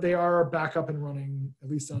 but they are back up and running, at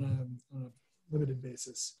least on a limited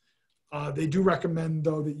basis. They do recommend,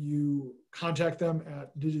 though, that you contact them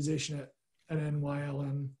at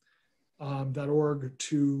digitization@nyln.org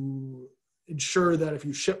to ensure that if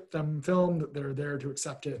you ship them film, that they're there to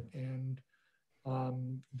accept it and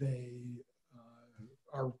they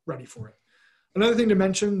are ready for it. Another thing to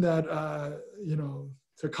mention that,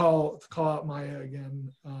 to call out Maya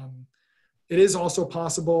again, it is also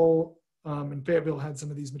possible, and Fayetteville had some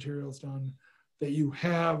of these materials done, that you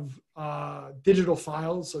have digital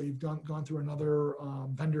files. So you've gone through another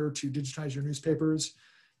vendor to digitize your newspapers.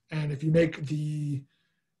 And if you make the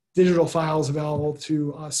digital files available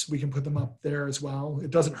to us, we can put them up there as well. It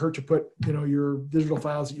doesn't hurt to put your digital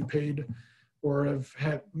files that you paid or have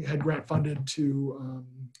had grant funded to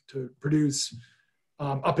produce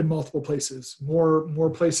up in multiple places. More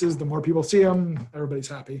places, the more people see them, everybody's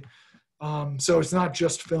happy. So it's not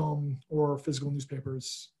just film or physical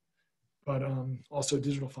newspapers, but also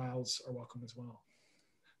digital files are welcome as well.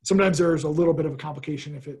 Sometimes there's a little bit of a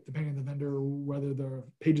complication depending on the vendor, whether the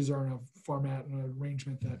pages are in a format and an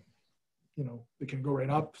arrangement that, they can go right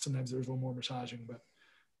up. Sometimes there's a little more massaging, but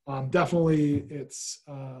definitely it's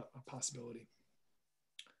a possibility.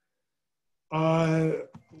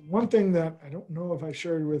 One thing that I don't know if I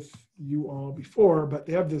shared with you all before, but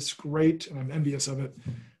they have this great, and I'm envious of it,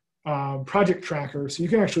 project tracker. So you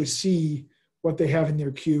can actually see what they have in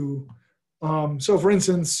their queue. So for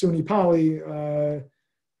instance, SUNY Poly,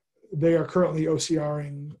 they are currently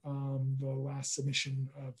OCRing the last submission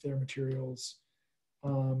of their materials.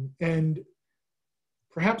 And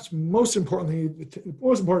perhaps most importantly, the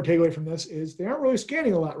most important takeaway from this is they aren't really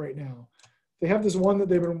scanning a lot right now. They have this one that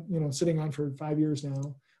they've been sitting on for 5 years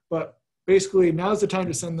now, but basically now's the time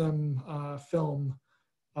to send them film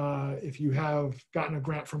if you have gotten a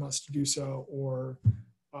grant from us to do so, or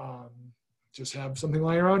just have something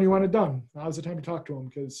lying around, you want it done. Now's the time to talk to them,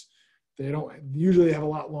 because they don't usually have a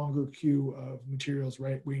lot longer queue of materials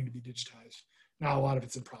waiting to be digitized. Now a lot of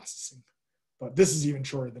it's in processing, but this is even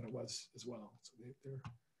shorter than it was as well. So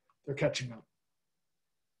they're catching up.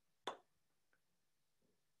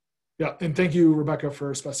 Yeah, and thank you, Rebecca,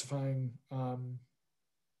 for specifying.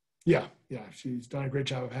 Yeah, she's done a great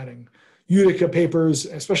job of adding Utica papers,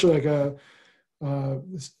 especially like a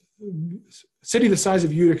city the size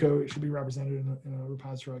of Utica should be represented in a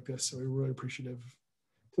repository like this. So we're really appreciative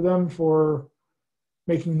to them for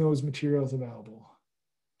making those materials available.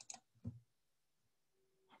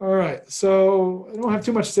 All right, so I don't have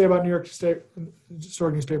too much to say about New York State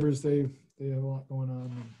Historic Newspapers. They have a lot going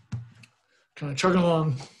on, kind of chugging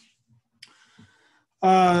along.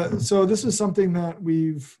 So this is something that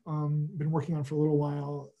we've been working on for a little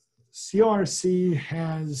while. CLRC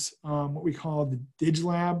has what we call the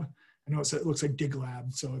DigLab. I know it looks like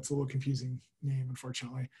DigLab, so it's a little confusing name,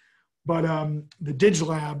 unfortunately. But the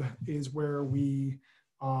DigLab is where we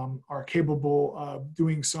are capable of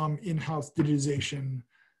doing some in-house digitization.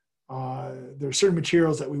 There are certain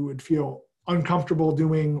materials that we would feel uncomfortable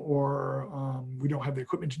doing, or we don't have the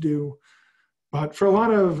equipment to do. But for a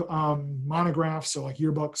lot of monographs, so like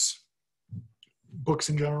yearbooks, books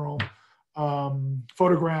in general,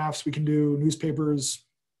 photographs, we can do newspapers,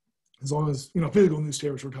 as long as, physical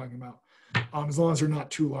newspapers we're talking about, as long as they're not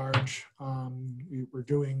too large. We're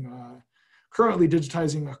doing, currently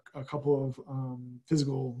digitizing a couple of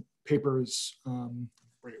physical papers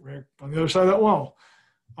right on the other side of that wall.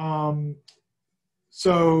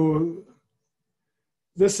 So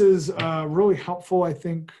this is really helpful, I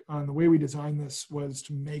think. The way we designed this was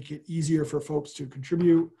to make it easier for folks to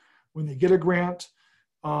contribute when they get a grant.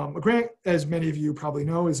 A grant, as many of you probably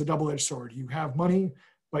know, is a double-edged sword. You have money,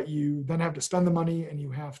 but you then have to spend the money, and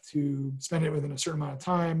you have to spend it within a certain amount of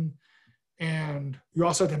time. And you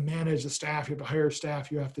also have to manage the staff. You have to hire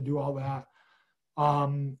staff. You have to do all that.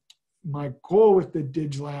 My goal with the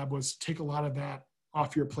DigLab was to take a lot of that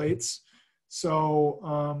off your plates.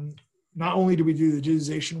 So not only do we do the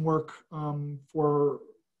digitization work for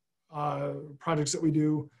projects that we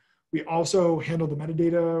do, we also handle the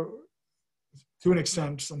metadata to an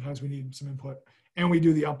extent. Sometimes we need some input, and we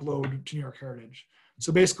do the upload to New York Heritage.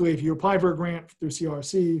 So basically, if you apply for a grant through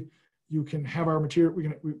CLRC, you can have our material.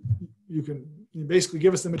 You can basically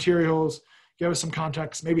give us the materials, give us some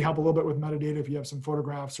context, maybe help a little bit with metadata if you have some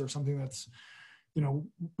photographs or something that's,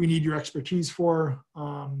 we need your expertise for,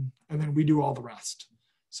 and then we do all the rest.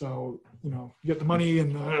 So, you get the money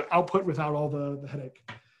and the output without all the headache.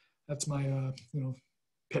 That's my,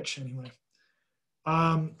 pitch anyway.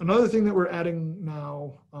 Another thing that we're adding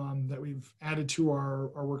now that we've added to our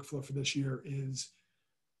workflow for this year is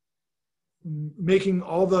making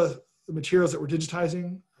all the materials that we're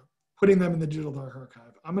digitizing, putting them in the digital dark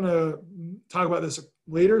archive. I'm going to talk about this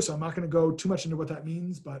later, so I'm not going to go too much into what that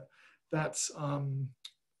means, but that's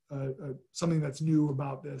something that's new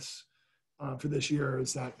about this for this year,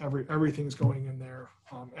 is that everything's going in there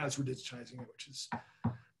as we're digitizing it, which is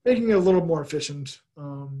making it a little more efficient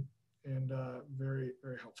and very,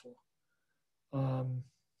 very helpful.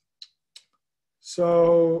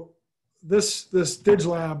 So this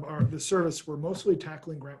DigLab, or this service, we're mostly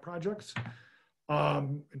tackling grant projects.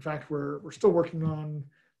 In fact, we're still working on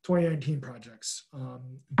 2019 projects.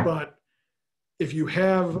 But if you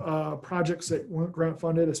have projects that weren't grant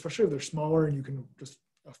funded, especially if they're smaller and you can just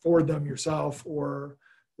afford them yourself, or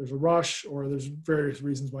there's a rush, or there's various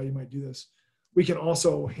reasons why you might do this, we can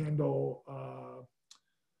also handle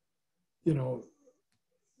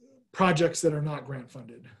projects that are not grant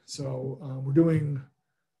funded. So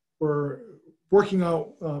we're working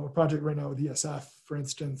out a project right now with ESF, for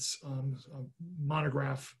instance, a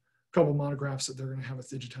couple monographs that they're going to have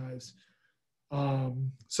us digitize.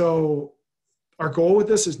 So our goal with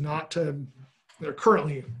this is not to,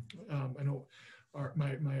 currently, I know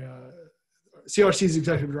my CLRC's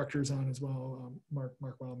executive director is on as well, Mark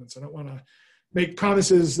Wildman. So I don't want to make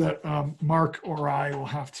promises that Mark or I will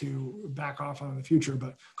have to back off on in the future,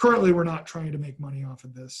 but currently we're not trying to make money off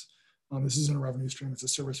of this. This isn't a revenue stream, it's a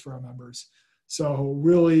service for our members. So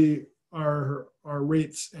really our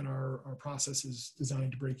rates and our process is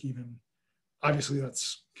designed to break even. Obviously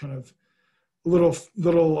that's kind of a little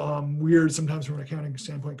weird sometimes from an accounting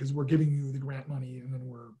standpoint, because we're giving you the grant money and then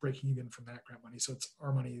we're breaking even from that grant money. So it's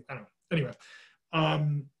our money, I don't know. Anyway,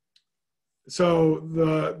 so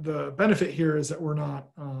the benefit here is that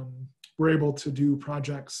we're able to do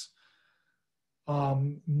projects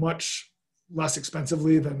much less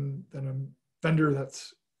expensively than a vendor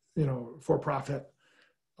that's, for profit.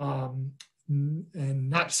 And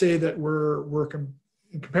not to say that we're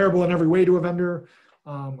comparable in every way to a vendor.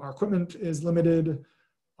 Our equipment is limited.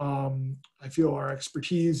 I feel our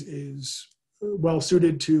expertise is well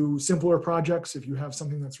suited to simpler projects. If you have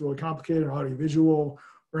something that's really complicated, or audiovisual,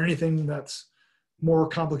 or anything that's more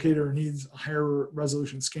complicated or needs a higher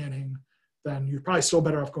resolution scanning, then you're probably still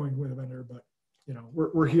better off going with a vendor. But you know,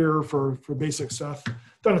 we're here for basic stuff.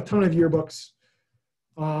 Done a ton of yearbooks.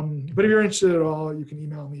 But if you're interested at all, you can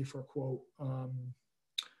email me for a quote.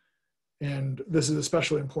 And this is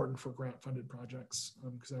especially important for grant-funded projects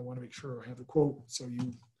because I want to make sure I have the quote so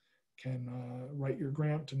you can write your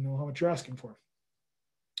grant and know how much you're asking for.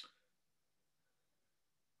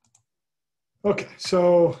 Okay,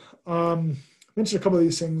 so I mentioned a couple of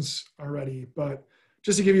these things already, but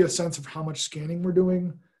just to give you a sense of how much scanning we're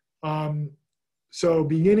doing. So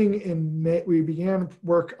beginning in May, we began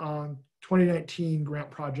work on 2019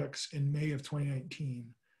 grant projects in May of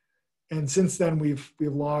 2019. And since then, we've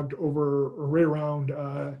logged over or right around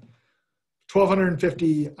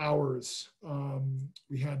 1,250 hours.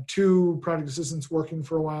 We had 2 project assistants working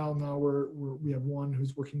for a while. Now we have 1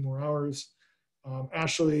 who's working more hours.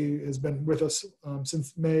 Ashley has been with us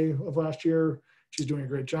since May of last year. She's doing a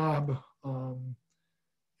great job.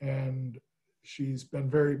 And she's been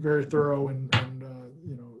very, very thorough and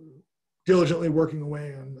you know, diligently working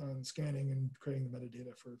away on scanning and creating the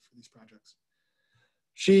metadata for these projects.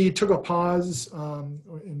 She took a pause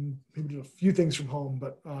and maybe did a few things from home,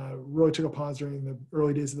 but really took a pause during the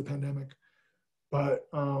early days of the pandemic. But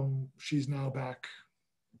she's now back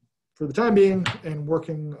for the time being and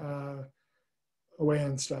working away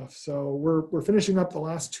on stuff. So we're finishing up the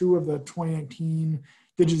last 2 of the 2019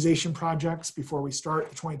 digitization projects before we start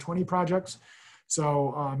the 2020 projects.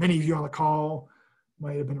 So many of you on the call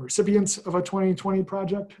might have been recipients of a 2020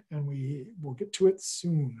 project, and we will get to it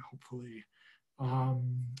soon, hopefully.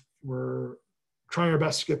 We're trying our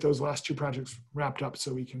best to get those last 2 projects wrapped up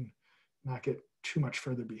so we can not get too much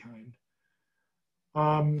further behind.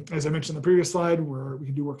 As I mentioned in the previous slide, we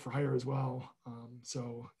can do work for hire as well.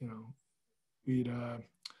 So, you know, we'd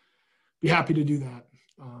be happy to do that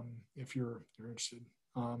if you're interested.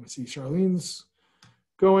 I see Charlene's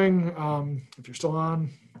going. If you're still on,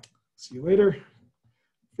 see you later.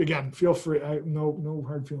 Again, feel free. No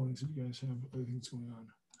hard feelings if you guys have other things going on.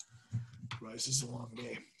 Otherwise, this is a long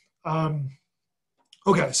day.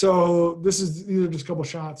 Okay, so these are just a couple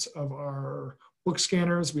shots of our book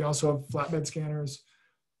scanners. We also have flatbed scanners.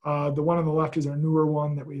 The one on the left is our newer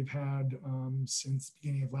one that we've had since the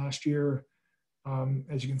beginning of last year.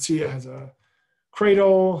 As you can see, it has a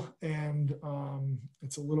cradle and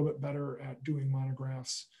it's a little bit better at doing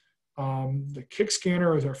monographs. The Kick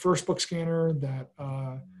scanner is our first book scanner that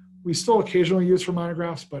we still occasionally use for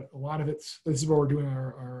monographs, but a lot of this is where we're doing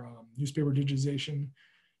our newspaper digitization.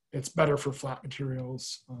 It's better for flat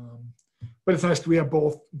materials, but it's nice because we have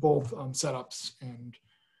both setups, and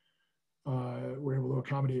we're able to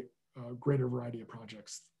accommodate a greater variety of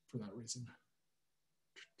projects for that reason.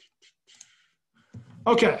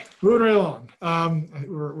 Okay, moving right along.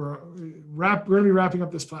 We're going to be wrapping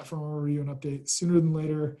up this platform overview and update sooner than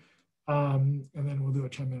later, and then we'll do a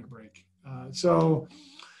 10-minute break. So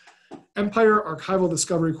Empire Archival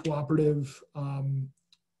Discovery Cooperative.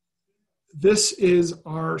 This is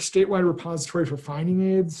our statewide repository for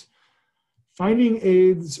finding aids. Finding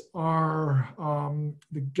aids are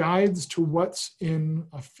the guides to what's in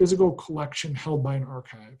a physical collection held by an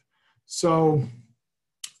archive. So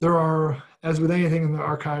there are, as with anything in the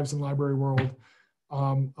archives and library world,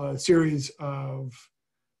 a series of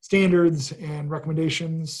standards and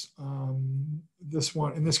recommendations. In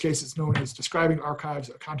this case, it's known as Describing Archives,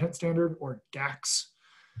 a Content Standard, or DACS.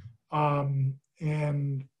 And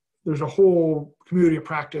there's a whole community of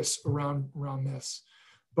practice around this.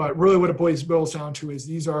 But really what it boils down to is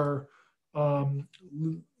these are, some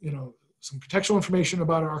contextual information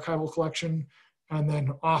about an archival collection. And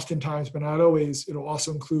then oftentimes, but not always, it'll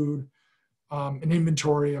also include an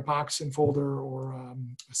inventory, a box and folder, or a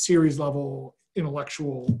series level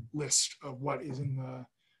intellectual list of what is in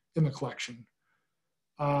the collection.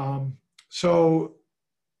 So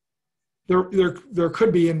there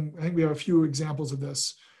could be, and I think we have a few examples of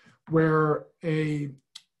this, where a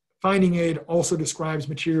finding aid also describes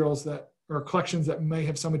materials or collections that may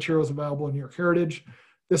have some materials available in New York Heritage.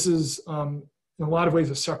 This is in a lot of ways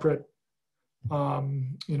a separate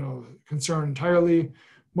concern entirely.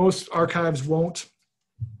 Most archives won't,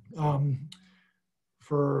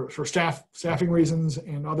 for staffing reasons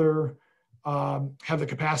and other, have the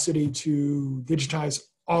capacity to digitize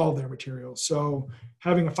all their materials. So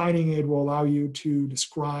having a finding aid will allow you to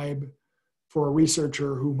describe for a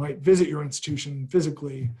researcher who might visit your institution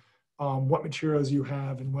physically what materials you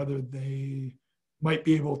have and whether they might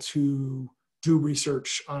be able to do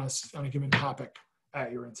research on a given topic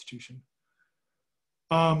at your institution.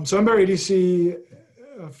 So MBER ADC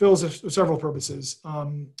fills several purposes.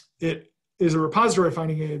 It is a repository of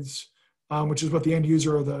finding aids, which is what the end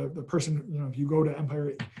user or the person, if you go to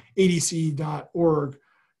empireadc.org,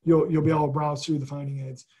 you'll be able to browse through the finding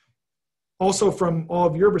aids. Also, from all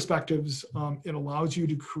of your perspectives, it allows you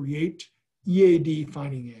to create EAD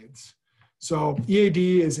finding aids. So EAD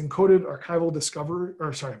is encoded archival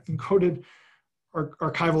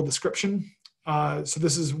archival description. So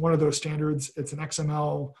this is one of those standards. It's an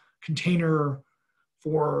XML container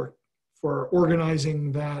for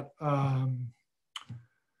organizing that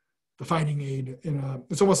the finding aid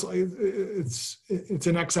it's almost like it's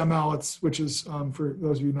an XML. Which is for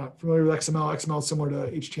those of you not familiar with XML. XML is similar to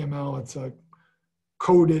HTML. It's a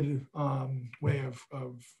coded way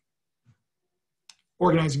of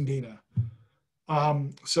organizing data.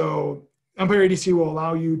 So MBER ADC will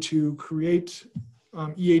allow you to create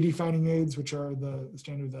EAD finding aids, which are the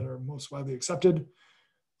standards that are most widely accepted.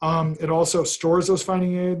 It also stores those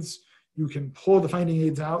finding aids. You can pull the finding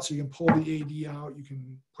aids out, so you can pull the EAD out. You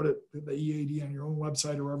can put the EAD on your own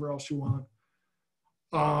website or wherever else you want.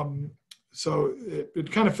 So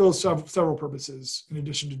it kind of fills several purposes in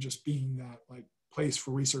addition to just being that place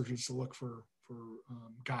for researchers to look for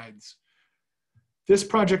guides. This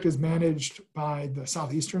project is managed by the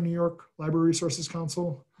Southeastern New York Library Resources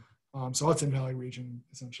Council. So Hudson Valley region,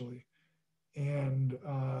 essentially. And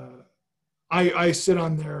I sit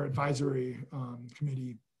on their advisory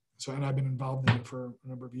committee, and I've been involved in it for a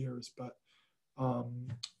number of years. But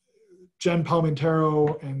Jen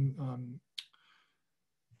Palmentero and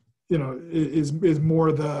is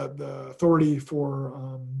more the authority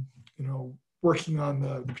for working on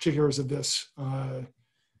the particulars of this.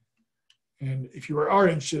 And if you are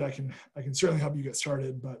interested, I can certainly help you get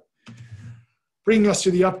started. But bringing us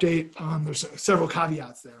to the update, there's several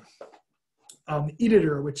caveats there. The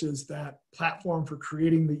editor, which is that platform for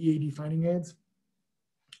creating the EAD finding aids,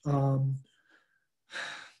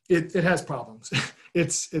 it has problems.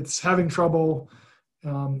 It's having trouble.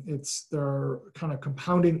 There are kind of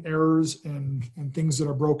compounding errors and things that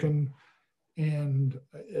are broken. And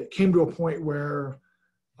it came to a point where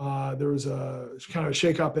there was a kind of a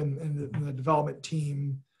shakeup in the development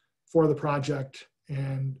team for the project,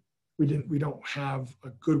 and we don't have a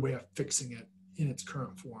good way of fixing it in its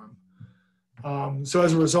current form. So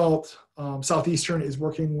as a result, Southeastern is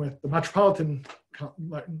working with the Metropolitan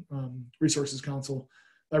Resources Council,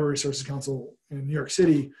 Library Resources Council in New York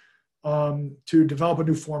City, to develop a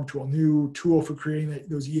new form tool, a new tool for creating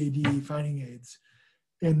those EAD finding aids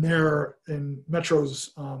in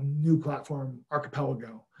Metro's new platform,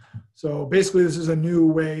 Archipelago. So basically, this is a new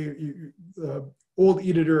way. The old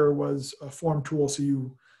editor was a form tool, so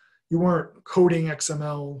you weren't coding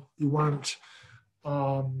XML. You weren't.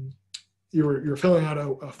 You're filling out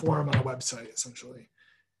a form on a website essentially,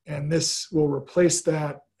 and this will replace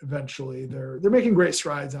that eventually. They're making great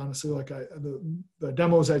strides, honestly. The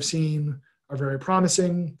demos I've seen are very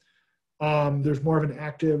promising. There's more of an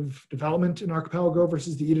active development in Archipelago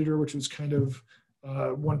versus the editor, which was kind of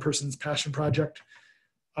one person's passion project.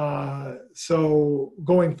 So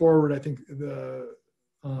going forward, I think the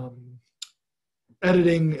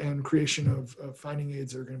editing and creation of finding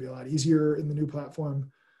aids are going to be a lot easier in the new platform.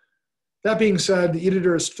 That being said, the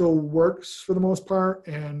editor still works for the most part,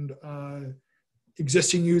 and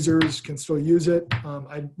existing users can still use it.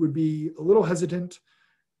 I would be a little hesitant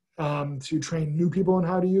to train new people on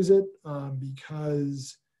how to use it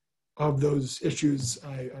because of those issues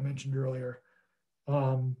I mentioned earlier.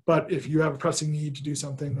 But if you have a pressing need to do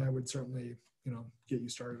something, I would certainly, get you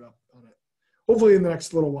started up on it. Hopefully in the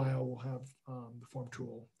next little while, we'll have the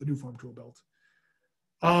new form tool built.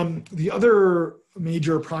 The other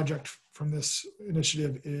major project from this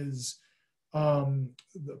initiative is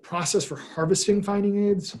the process for harvesting finding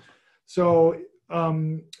aids. So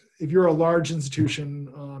if you're a large institution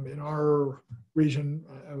in our region,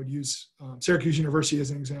 I would use Syracuse University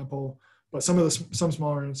as an example, but some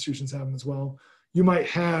smaller institutions have them as well. You might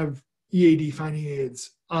have EAD finding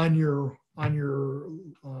aids on your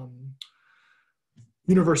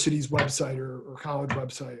university's website or college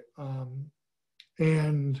website.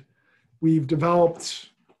 And we've developed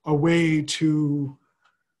a way to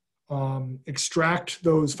extract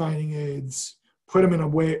those finding aids, put them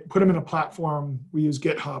in a platform. We use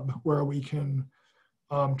GitHub, where we can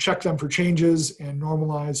check them for changes and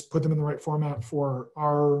normalize, put them in the right format for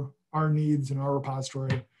our needs and our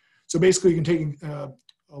repository. So basically, you can take a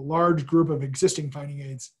large group of existing finding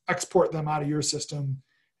aids, export them out of your system,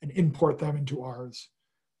 and import them into ours.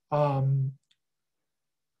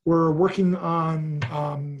 We're working on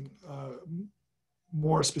a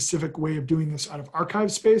more specific way of doing this out of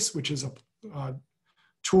archive space, which is a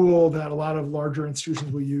tool that a lot of larger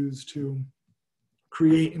institutions will use to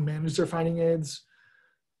create and manage their finding aids.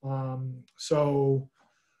 So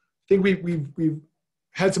I think we've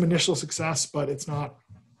had some initial success, but it's not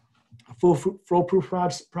a foolproof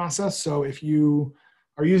process. So if you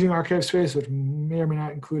are using archive space, which may or may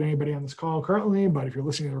not include anybody on this call currently, but if you're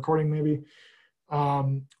listening to the recording, maybe,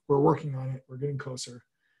 we're working on it. We're getting closer.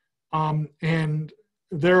 And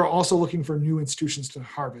they're also looking for new institutions to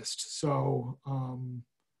harvest. So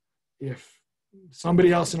if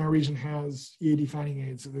somebody else in our region has EAD finding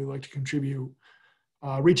aids that they'd like to contribute,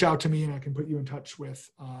 reach out to me and I can put you in touch with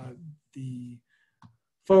the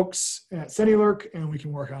folks at CENILRC, and we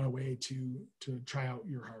can work out a way to try out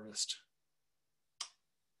your harvest.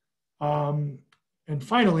 And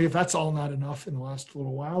finally, if that's all not enough in the last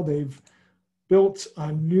little while, they've built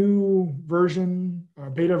a new version, or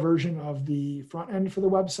beta version of the front end for the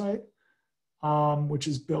website, which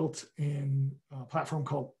is built in a platform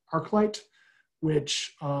called ArcLight,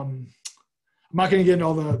 which I'm not going to get into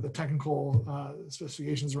all the technical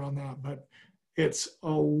specifications around that, but it's a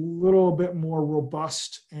little bit more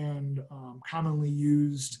robust and commonly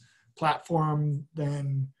used platform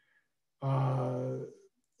than, let's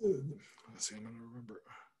see, I'm going to remember.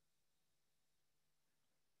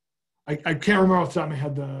 I can't remember off the top of my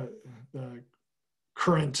head the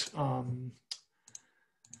current,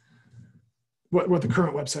 what the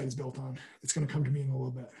current website is built on. It's going to come to me in a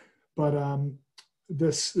little bit. But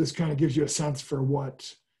this kind of gives you a sense for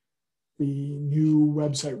what the new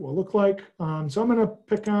website will look like. So I'm going to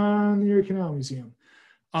pick on the Erie Canal Museum.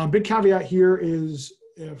 Big caveat here is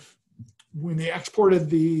when they exported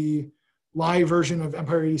the live version of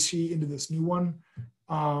Empire EDC into this new one,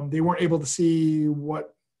 they weren't able to see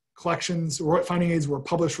what collections or what finding aids were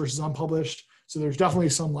published versus unpublished. So there's definitely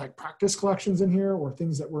some like practice collections in here or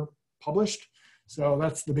things that weren't published. So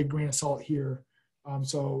that's the big grain of salt here.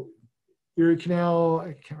 So Erie Canal,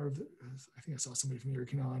 I can't remember, I think I saw somebody from Erie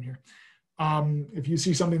Canal on here. If you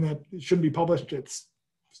see something that shouldn't be published, it's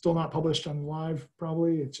still not published on live,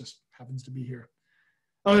 probably. It just happens to be here.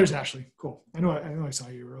 Oh, there's Ashley. Cool. I know I saw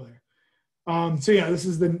you earlier. So yeah, this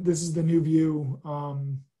is the new view,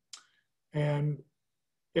 and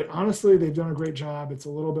it honestly, they've done a great job. It's a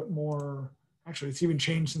little bit more. Actually, it's even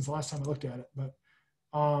changed since the last time I looked at it. But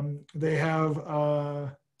they have.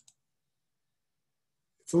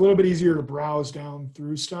 It's a little bit easier to browse down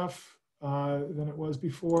through stuff than it was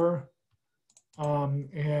before,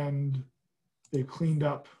 and they've cleaned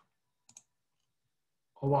up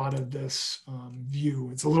a lot of this view.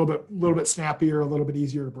 It's a little bit snappier, a little bit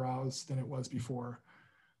easier to browse than it was before.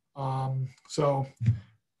 So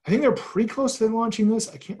I think they're pretty close to launching this.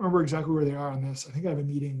 I can't remember exactly where they are on this. I think I have a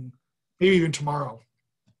meeting, maybe even tomorrow,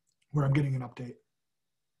 where I'm getting an update.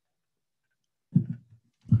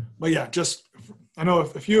 But yeah, just, I know a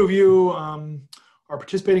few of you are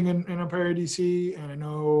participating in Empire EDC, and I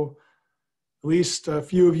know at least a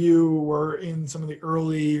few of you were in some of the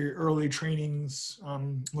early trainings,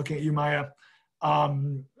 looking at you, Maya.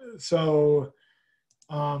 You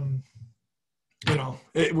know,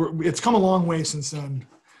 it's come a long way since then,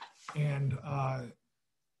 and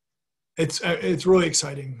it's really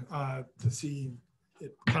exciting to see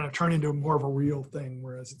it kind of turn into more of a real thing,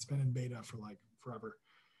 whereas it's been in beta for like forever.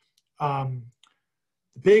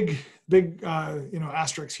 The big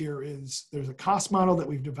asterisk here is there's a cost model that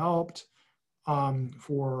we've developed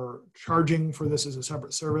for charging for this as a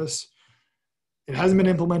separate service. It hasn't been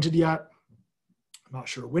implemented yet. I'm not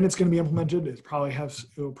sure when it's going to be implemented. It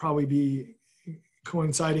will probably be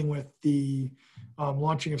coinciding with the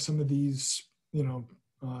launching of some of these,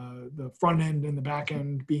 the front end and the back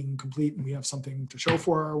end being complete, and we have something to show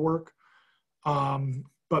for our work.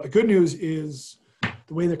 But the good news is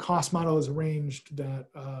the way the cost model is arranged, that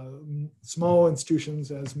small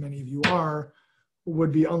institutions, as many of you are,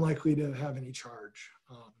 would be unlikely to have any charge.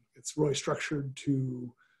 It's really structured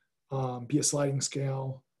to be a sliding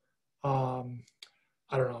scale.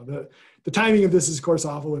 I don't know. The timing of this is, of course,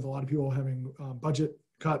 awful, with a lot of people having budget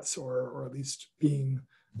cuts or at least being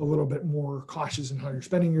a little bit more cautious in how you're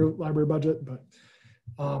spending your library budget. But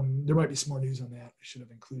there might be some more news on that. I should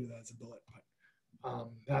have included that as a bullet, but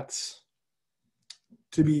that's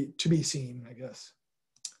to be seen, I guess.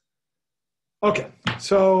 Okay,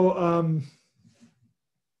 so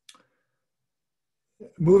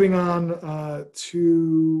moving on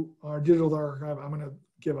to our digital archive, I'm going to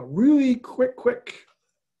give a really quick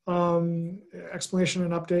explanation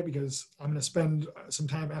and update, because I'm going to spend some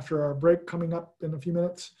time after our break coming up in a few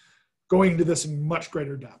minutes going into this in much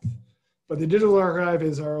greater depth. but the digital archive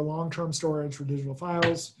is our long-term storage for digital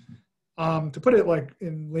files. To put it like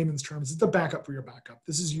in layman's terms, it's the backup for your backup.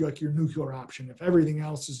 This is like your nuclear option. If everything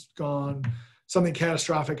else is gone, something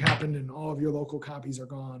catastrophic happened and all of your local copies are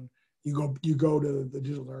gone, you go to the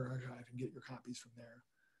digital archive and get your copies from there.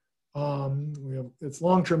 It's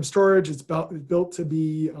long-term storage. It's built to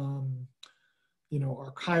be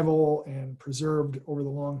archival and preserved over the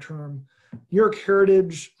long term. New York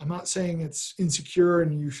Heritage, I'm not saying it's insecure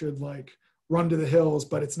and you should like run to the hills,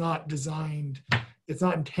 but it's not designed, it's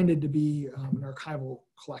not intended to be an archival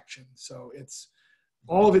collection. So it's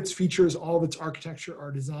all of its features, all of its architecture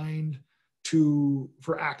are designed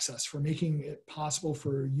for access, for making it possible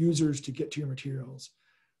for users to get to your materials.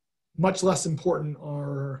 Much less important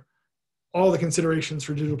are all the considerations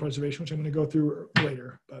for digital preservation, which I'm going to go through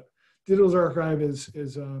later. But digital archive is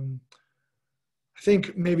I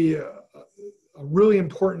think maybe a really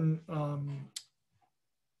important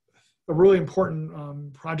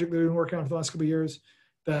project that we've been working on for the last couple of years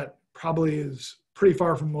that probably is pretty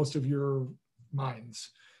far from most of your minds.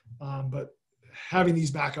 But having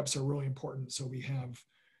these backups are really important. So we have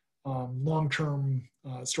long-term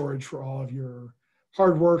storage for all of your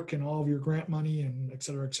hard work and all of your grant money and et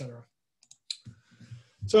cetera, et cetera.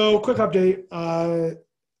 So quick update.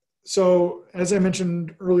 So as I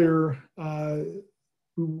mentioned earlier,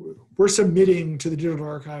 we're submitting to the Digital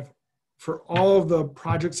Archive for all of the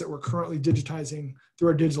projects that we're currently digitizing through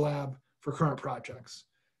our DigLab for current projects.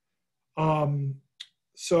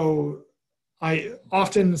 So I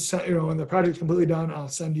often, when the project's completely done, I'll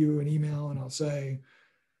send you an email and I'll say,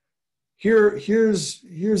 here's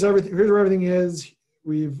everything, here's where everything is.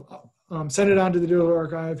 We've sent it on to the Digital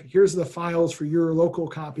Archive. Here's the files for your local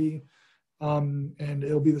copy. And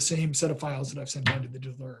it'll be the same set of files that I've sent on to the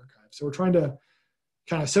Digital Archive. So we're trying to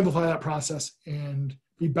kind of simplify that process and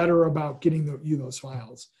be better about getting you those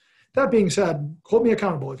files. That being said, hold me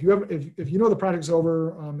accountable. If you know the project's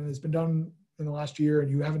over and it's been done in the last year and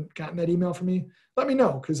you haven't gotten that email from me, let me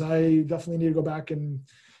know, because I definitely need to go back and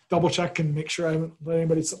double check and make sure I haven't let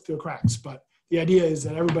anybody slip through the cracks. But the idea is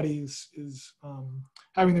that everybody is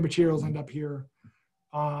having the materials end up here.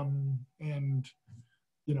 And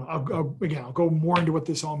I'll go more into what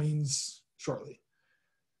this all means shortly.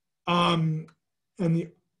 And the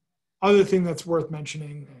other thing that's worth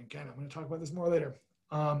mentioning, and again, I'm going to talk about this more later.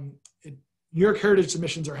 New York Heritage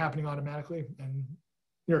submissions are happening automatically, and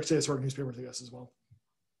New York State Historic Newspapers, I guess, as well.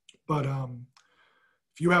 But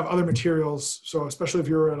if you have other materials, so especially if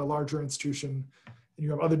you're at a larger institution and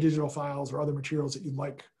you have other digital files or other materials that you'd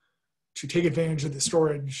like to take advantage of the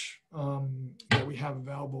storage that we have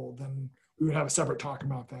available, then we would have a separate talk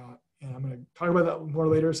about that. And I'm going to talk about that more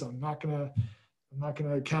later, so I'm not going to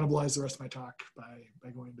cannibalize the rest of my talk by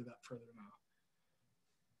going into that further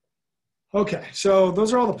now. Okay, so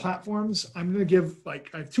those are all the platforms. I'm going to give, I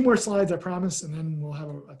have 2 more slides, I promise, and then we'll have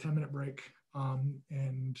a 10-minute break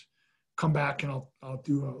and come back and I'll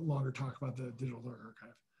do a longer talk about the Digital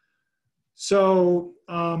Archive. So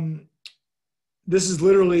this is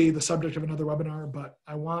literally the subject of another webinar, but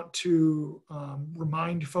I want to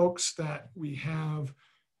remind folks that we have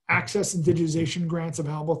access and digitization grants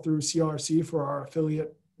available through CLRC for our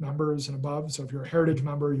affiliate members and above. So if you're a Heritage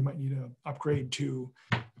member, you might need to upgrade to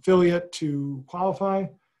affiliate to qualify.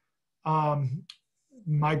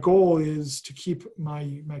 My goal is to keep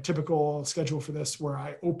my typical schedule for this, where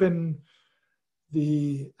I open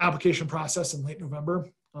the application process in late November,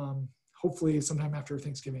 hopefully sometime after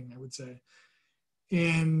Thanksgiving, I would say.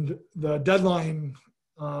 And the deadline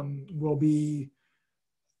will be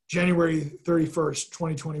January 31st,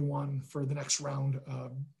 2021 for the next round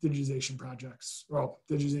of digitization projects, well,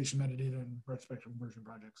 digitization metadata and retrospective conversion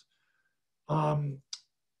projects.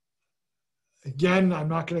 Again, I'm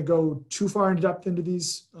not going to go too far in depth into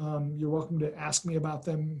these. You're welcome to ask me about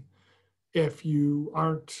them if you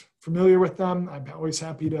aren't familiar with them. I'm always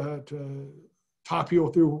happy to talk people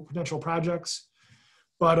through potential projects.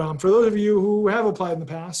 But for those of you who have applied in the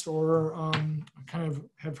past or kind of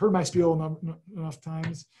have heard my spiel enough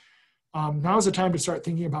times, now is the time to start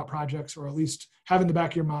thinking about projects, or at least have in the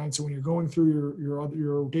back of your mind. So when you're going through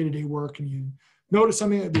your day-to-day work and you notice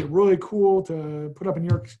something that'd be really cool to put up in New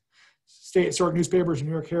York State Historic Newspapers or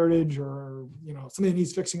New York Heritage, or something that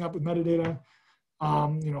needs fixing up with metadata,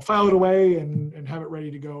 file it away and have it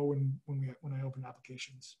ready to go when I open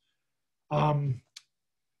applications.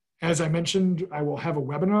 As I mentioned, I will have a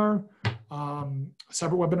webinar, a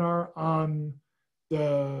separate webinar on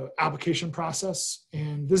the application process.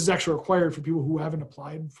 And this is actually required for people who haven't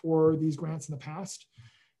applied for these grants in the past.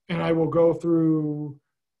 And I will go through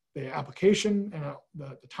the application and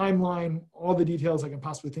the timeline, all the details I can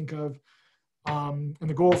possibly think of, And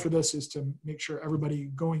the goal for this is to make sure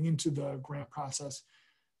everybody going into the grant process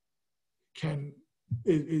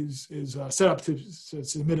is set up to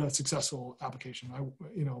submit a successful application.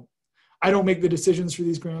 I don't make the decisions for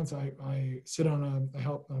these grants. I sit on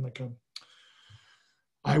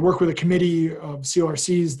I work with a committee of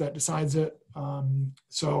CLRCs that decides it.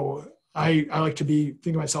 So I like to think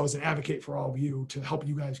of myself as an advocate for all of you to help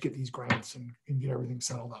you guys get these grants and get everything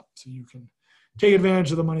settled up so you can take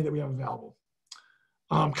advantage of the money that we have available.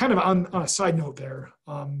 Kind of on a side note there,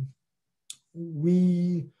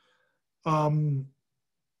 we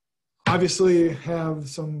obviously have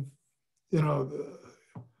some,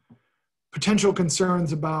 potential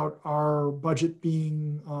concerns about our budget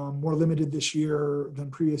being more limited this year than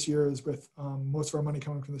previous years with most of our money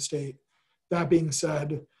coming from the state. That being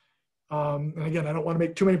said, and again, I don't want to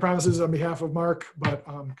make too many promises on behalf of Mark, but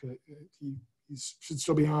he should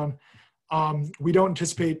still be on. We don't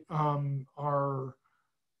anticipate our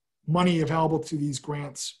money available to these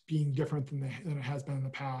grants being different than it has been in the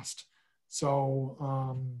past.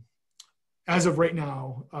 So as of right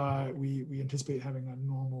now, we anticipate having a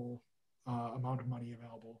normal amount of money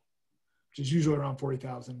available, which is usually around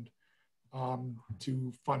 $40,000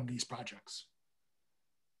 to fund these projects.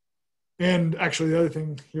 And actually the other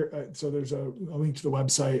thing here, so there's a link to the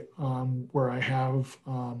website where I have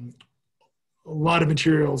a lot of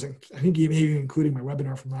materials, and I think maybe including my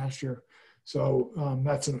webinar from last year. So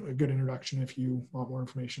that's a good introduction if you want more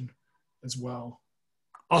information as well.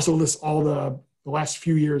 Also lists all the last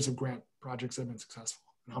few years of grant projects that have been successful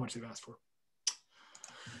and how much they've asked for.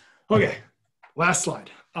 Okay, last slide.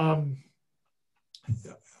 For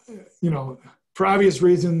obvious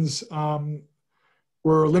reasons,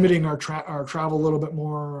 we're limiting our travel a little bit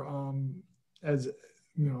more, as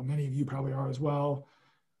many of you probably are as well.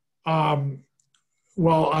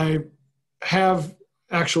 Well, I have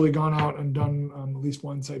actually gone out and done at least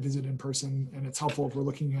one site visit in person, and it's helpful if we're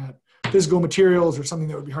looking at physical materials or something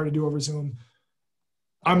that would be hard to do over Zoom.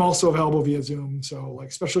 I'm also available via Zoom, so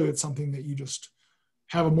especially if it's something that you just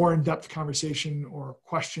have a more in-depth conversation or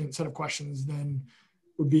set of questions than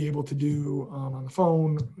would be able to do on the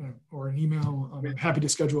phone or an email. I'm happy to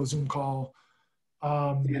schedule a Zoom call.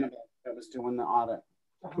 That was doing the audit.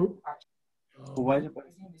 What? His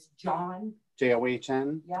name is John.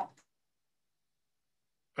 John. Yeah.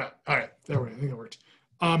 All right, there we go. I think it worked.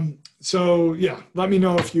 So yeah, let me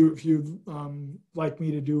know if you like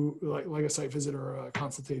me to do like a site visit or a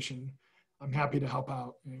consultation. I'm happy to help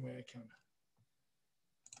out any way I can.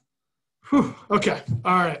 Whew, okay,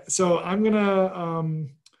 all right. So I'm gonna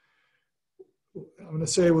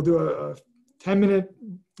say we'll do a 10-minute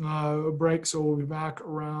break. So we'll be back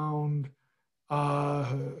around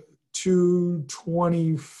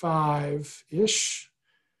 2:25-ish.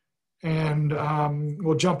 And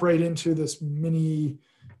we'll jump right into this mini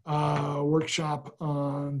workshop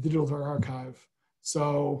on Digital Dark Archive.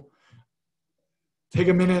 So take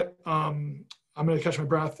a minute. I'm going to catch my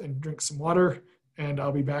breath and drink some water, and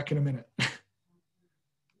I'll be back in a minute.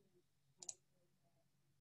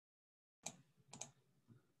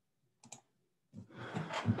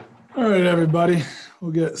 All right, everybody.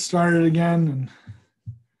 We'll get started again and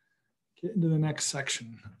get into the next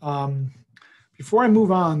section. Before I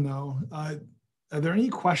move on, though, are there any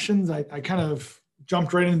questions? I kind of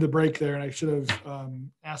jumped right into the break there, and I should have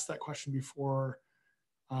asked that question before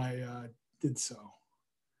I did so.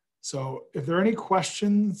 So if there are any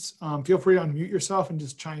questions, feel free to unmute yourself and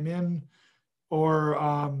just chime in, or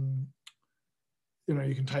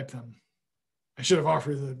you can type them. I should have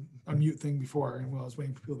offered the unmute thing before, and while I was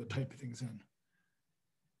waiting for people to type things in.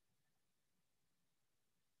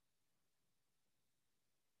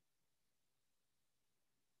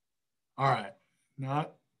 All right,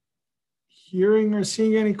 not hearing or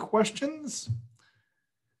seeing any questions.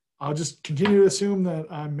 I'll just continue to assume that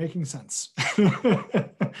I'm making sense.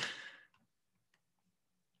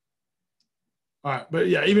 All right, but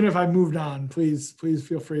yeah, even if I moved on, please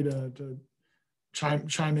feel free to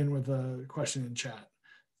chime in with a question in chat.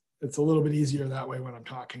 It's a little bit easier that way when I'm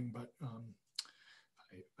talking, but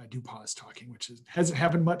I do pause talking, which hasn't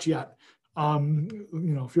happened much yet.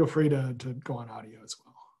 Feel free to go on audio as well.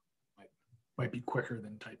 Might be quicker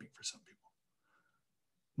than typing for some people,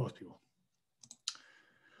 most people.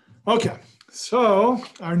 Okay, so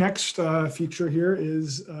our next feature here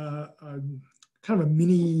is kind of a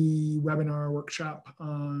mini webinar workshop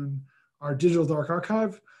on our Digital Dark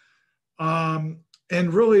Archive. And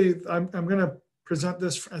really, I'm going to present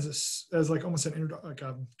this as like almost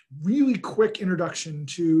a really quick introduction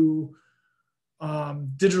to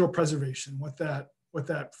digital preservation, what that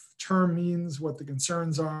term means, what the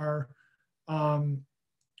concerns are.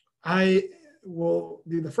 I will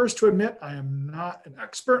be the first to admit I am not an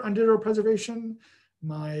expert on digital preservation.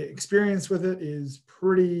 My experience with it is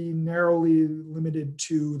pretty narrowly limited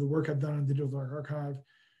to the work I've done on Digital Dark Archive,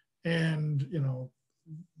 and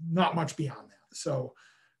not much beyond that. So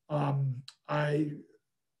I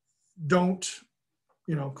don't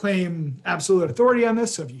claim absolute authority on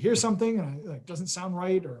this. So if you hear something and it doesn't sound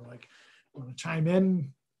right, or like want to chime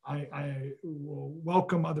in, I will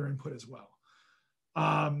welcome other input as well.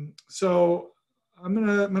 So I'm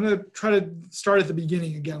gonna try to start at the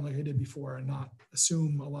beginning again, like I did before, and not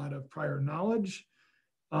assume a lot of prior knowledge.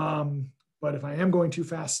 But if I am going too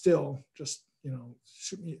fast still, just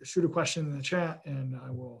shoot a question in the chat and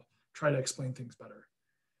I will try to explain things better.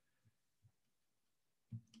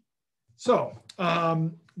 So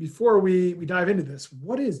before we dive into this,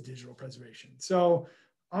 what is digital preservation? So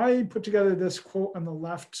I put together this quote on the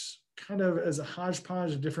left kind of as a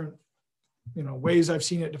hodgepodge of different ways I've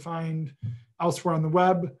seen it defined elsewhere on the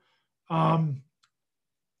web. And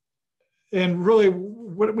really,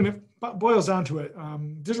 when it boils down to it,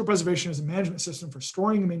 digital preservation is a management system for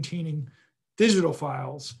storing and maintaining digital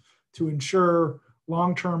files to ensure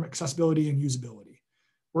long-term accessibility and usability.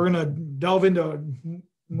 We're going to delve into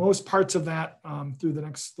most parts of that through the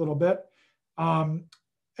next little bit.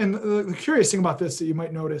 And the curious thing about this that you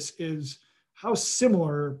might notice is how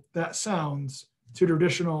similar that sounds to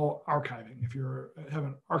traditional archiving. If you have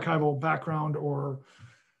an archival background or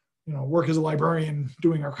work as a librarian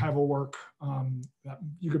doing archival work,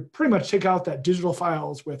 you could pretty much take out that digital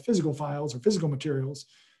files with physical files or physical materials,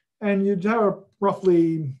 and you'd have a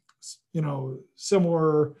roughly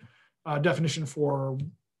similar definition for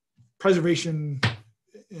preservation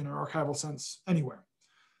in an archival sense anywhere.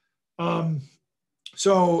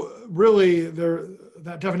 So really,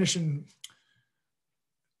 that definition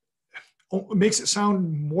makes it sound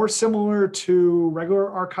more similar to regular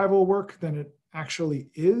archival work than it actually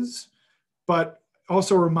is, but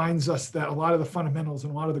also reminds us that a lot of the fundamentals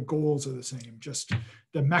and a lot of the goals are the same, just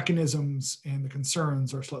the mechanisms and the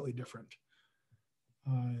concerns are slightly different.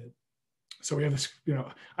 So we have this,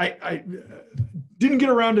 I didn't get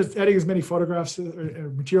around to adding as many photographs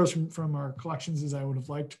or materials from our collections as I would have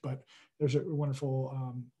liked, but there's a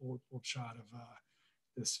wonderful old shot of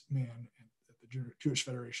this man at the Jewish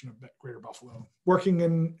Federation of Greater Buffalo, working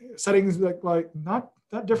in settings like not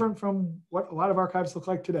that different from what a lot of archives look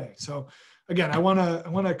like today. So again, I want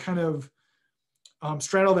to kind of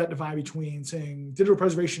straddle that divide between saying digital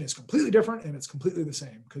preservation is completely different and it's completely the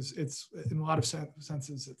same, because it's in a lot of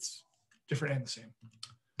senses it's different and the same.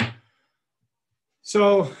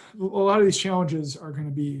 So a lot of these challenges are going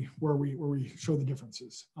to be where we show the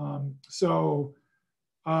differences.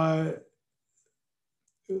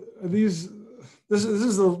 This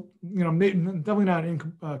is the definitely not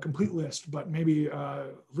a complete list, but maybe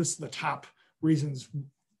list the top reasons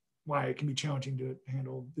why it can be challenging to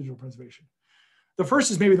handle digital preservation. The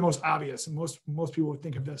first is maybe the most obvious, and most people would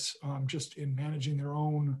think of this just in managing their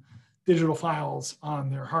own digital files on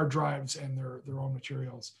their hard drives and their own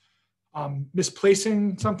materials.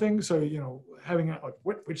 Misplacing something, so having like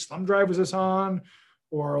which thumb drive was this on,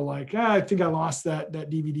 or like I think I lost that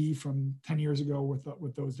DVD from 10 years ago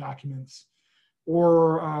with those documents,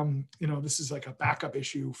 or this is like a backup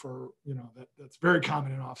issue for that's very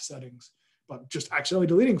common in office settings, but just accidentally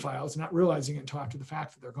deleting files and not realizing it until after the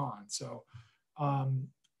fact that they're gone. So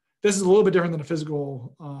this is a little bit different than a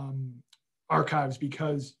physical archives,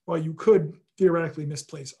 because while you could theoretically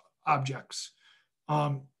misplace objects,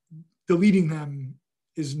 deleting them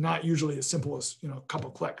is not usually as simple as a couple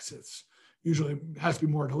clicks. It's usually has to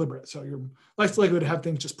be more deliberate. So you're less likely to have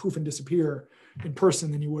things just poof and disappear in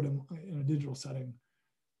person than you would in a digital setting.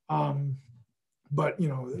 But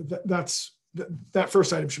that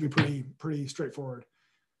first item should be pretty straightforward.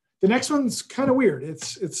 The next one's kind of weird.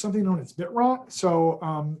 It's something known as bit rot.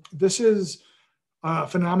 So this is a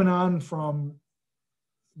phenomenon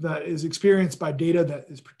that is experienced by data that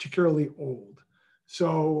is particularly old.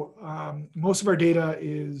 So most of our data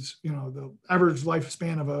is, the average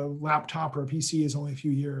lifespan of a laptop or a PC is only a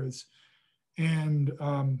few years. And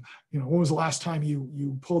when was the last time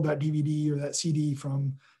you pulled that DVD or that CD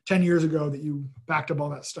from 10 years ago that you backed up all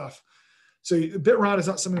that stuff? So bit rot is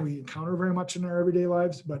not something we encounter very much in our everyday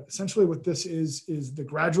lives, but essentially what this is the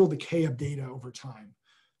gradual decay of data over time.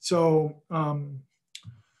 So I'm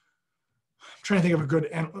trying to think of a good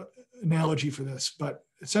analogy for this, but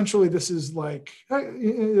essentially this is like,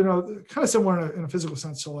 kind of similar in a physical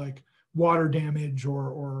sense to like water damage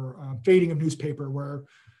or fading of newspaper, where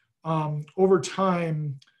over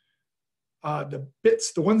time, the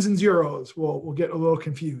bits, the ones and zeros will get a little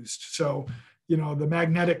confused. So, the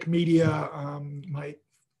magnetic media might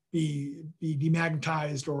be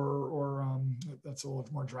demagnetized, or that's a little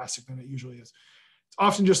more drastic than it usually is. It's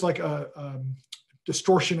often just like a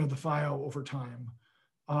distortion of the file over time.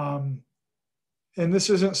 And this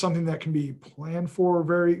isn't something that can be planned for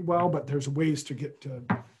very well, but there's ways to get to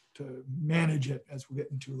manage it, as we'll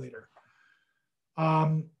get into later.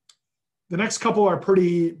 The next couple are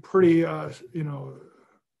pretty, you know,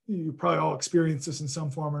 you probably all experienced this in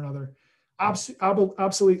some form or another.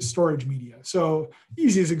 Obsolete storage media. So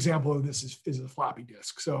easiest example of this is a floppy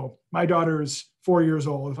disk. So my daughter's 4 years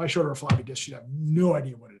old. If I showed her a floppy disk, she'd have no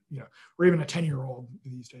idea what it, you know, or even a 10-year-old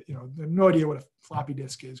these days, you know, they have no idea what a floppy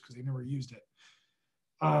disk is because they never used it.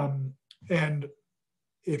 And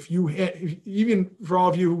if you, even for all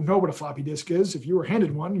of you who know what a floppy disk is, if you were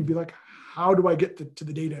handed one, you'd be like, how do I get to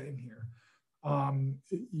the data in here?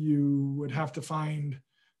 You would have to find,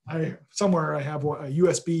 somewhere I have a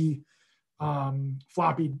USB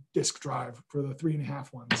floppy disk drive for the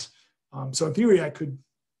 3.5 ones. So in theory, I could,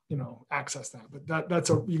 you know, access that, but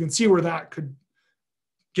that's you can see where that could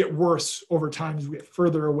get worse over time as we get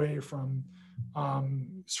further away from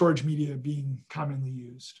storage media being commonly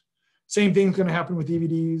used. Same thing's going to happen with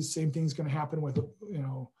DVDs. Same thing's going to happen with, you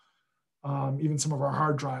know, even some of our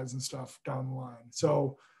hard drives and stuff down the line.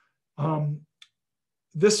 So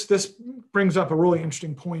this brings up a really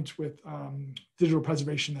interesting point with digital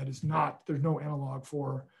preservation that is not, there's no analog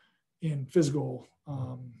for in physical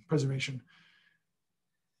preservation.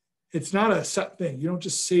 It's not a set thing. You don't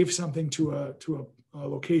just save something to a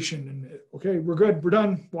location and okay, we're good, we're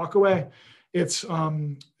done, walk away. It's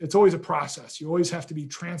always a process. You always have to be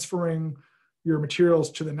transferring your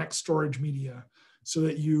materials to the next storage media so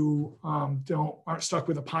that you aren't stuck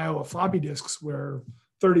with a pile of floppy disks where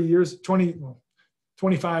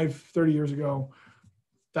 25, 30 years ago,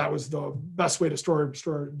 that was the best way to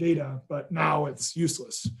store data, but now it's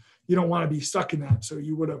useless. You don't want to be stuck in that. So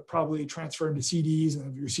you would have probably transferred to CDs,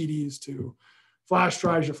 and your CDs to flash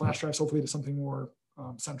drives, your flash drives hopefully to something more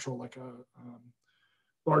central, like a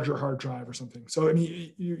larger hard drive or something. So I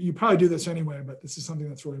mean, you probably do this anyway, but this is something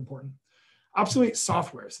that's really important. Obsolete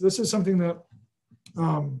software. So this is something that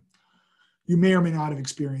you may or may not have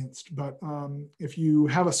experienced, but if you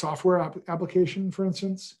have a software application, for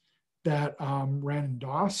instance, that ran in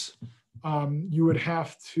DOS, you would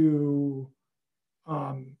have to,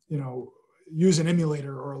 you know, use an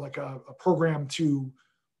emulator or like a program to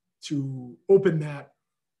open that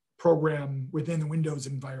program within the Windows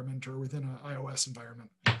environment or within an iOS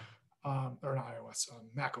environment, or not iOS,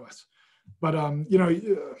 Mac OS. But you know,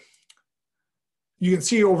 you can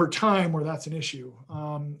see over time where that's an issue.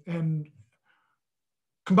 And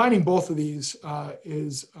combining both of these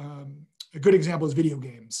is a good example is video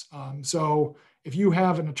games. So if you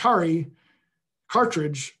have an Atari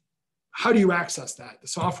cartridge, how do you access that? The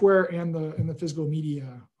software and the physical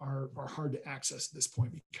media are hard to access at this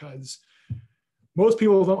point because most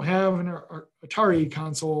people don't have an Atari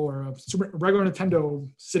console or a regular Nintendo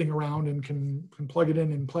sitting around and can plug it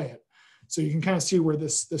in and play it. So you can kind of see where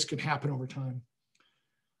this could happen over time.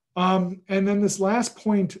 And then this last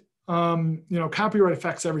point, you know, copyright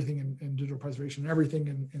affects everything in digital preservation, everything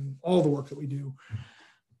in all the work that we do.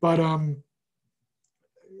 But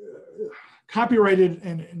copyrighted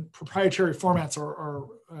and proprietary formats are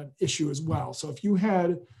an issue as well. So if you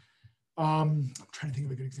had, I'm trying to think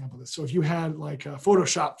of a good example of this. So if you had like a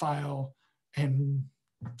Photoshop file and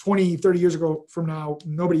 20, 30 years ago from now,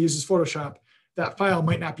 nobody uses Photoshop, that file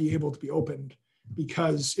might not be able to be opened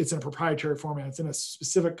because it's in a proprietary format. It's in a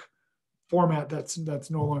specific format that's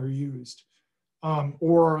no longer used.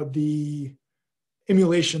 Or the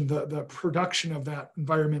emulation, the production of that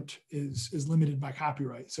environment is limited by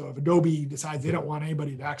copyright. So if Adobe decides they don't want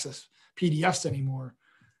anybody to access PDFs anymore,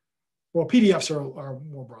 well, PDFs are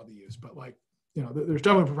more broadly used, but like, you know, there's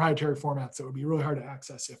definitely proprietary formats that would be really hard to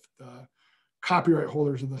access if the copyright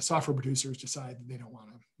holders or the software producers decide that they don't want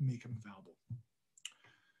to make them available.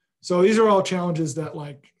 So these are all challenges that,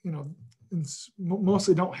 like, you know,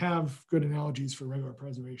 mostly don't have good analogies for regular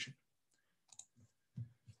preservation.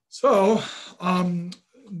 So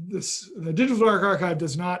the Digital Dark Archive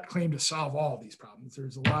does not claim to solve all of these problems.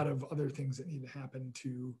 There's a lot of other things that need to happen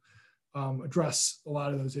to address a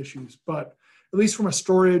lot of those issues. But at least from a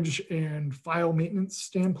storage and file maintenance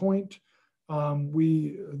standpoint,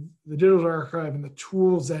 the Digital Dark Archive and the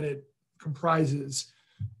tools that it comprises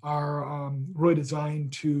are really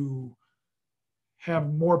designed to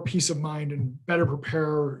have more peace of mind and better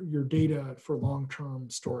prepare your data for long-term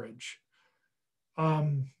storage.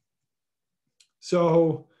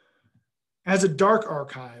 So as a dark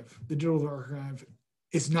archive, the Digital Dark Archive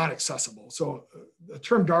is not accessible. So the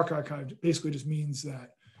term dark archive basically just means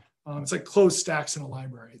that It's like closed stacks in a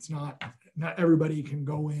library. It's not everybody can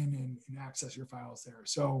go in and access your files there.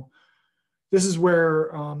 So this is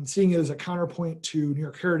where seeing it as a counterpoint to New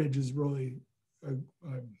York Heritage is really a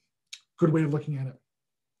good way of looking at it.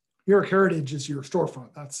 New York Heritage is your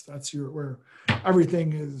storefront. That's where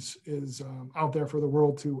everything is out there for the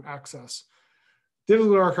world to access.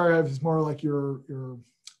 Digital Archive is more like your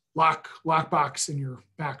lockbox in your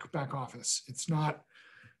back office. It's not,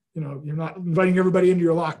 you're not inviting everybody into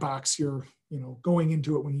your lockbox. You're, going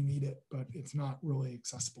into it when you need it, but it's not really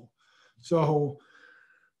accessible. So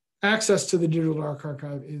access to the Digital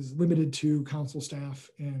Archive is limited to council staff,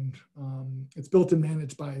 and it's built and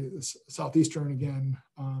managed by Southeastern again.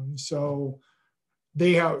 So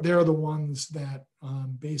they're the ones that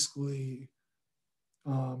basically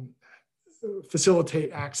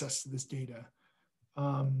facilitate access to this data.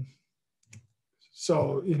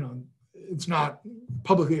 So, it's not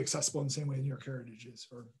publicly accessible in the same way New York Heritage is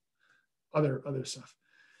or other stuff.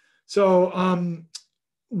 So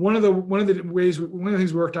one of the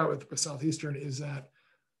things we worked out with Southeastern is that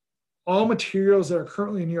all materials that are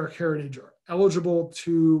currently in New York Heritage are eligible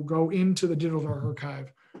to go into the Digital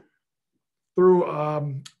Archive through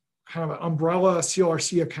kind of an umbrella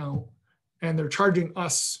CLRC account, and they're charging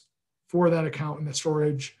us for that account and the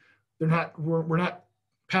storage. We're not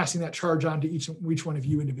passing that charge on to each one of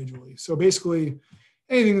you individually. So basically,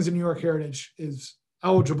 anything that's in New York Heritage is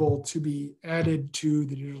eligible to be added to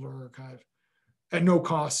the Digital Archive at no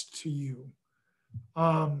cost to you.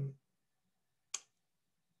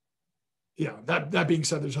 Yeah, that being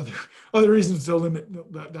said, there's other reasons to limit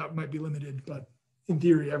that might be limited, but in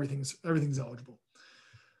theory, everything's eligible.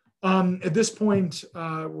 At this point,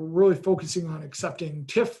 we're really focusing on accepting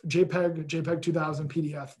TIFF, JPEG, JPEG 2000,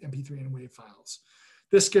 PDF, MP3, and WAV files.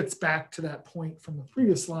 This gets back to that point from the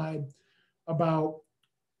previous slide about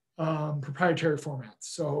proprietary formats.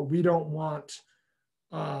 So we don't want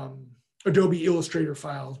Adobe Illustrator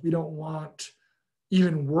files. We don't want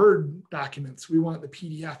even Word documents. We want the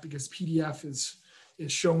PDF, because PDF is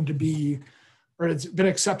shown to be, or it's been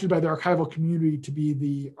accepted by the archival community to be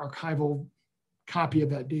the archival copy of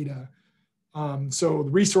that data. So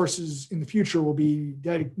the resources in the future will be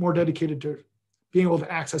more dedicated to being able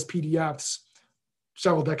to access PDFs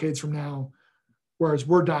several decades from now, whereas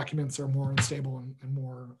Word documents are more unstable and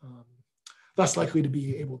more less likely to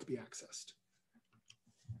be able to be accessed.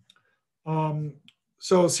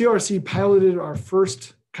 So CLRC piloted our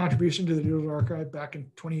first contribution to the Digital Archive back in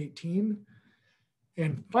 2018.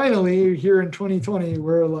 And finally, here in 2020,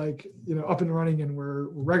 we're up and running, and we're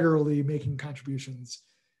regularly making contributions.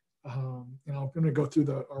 And I'm going to go through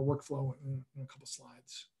our workflow in a couple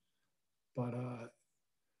slides. But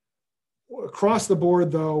across the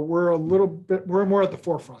board, though, we're more at the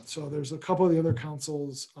forefront. So there's a couple of the other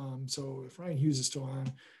councils. So if Ryan Hughes is still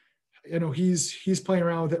on, he's playing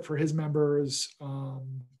around with it for his members.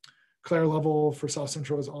 Claire Level for South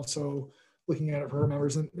Central is also looking at it for her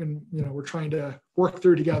members, and we're trying to work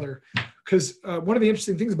through together, because one of the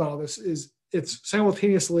interesting things about all this is it's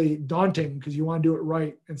simultaneously daunting because you want to do it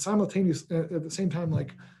right, and simultaneously at the same time,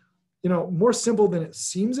 more simple than it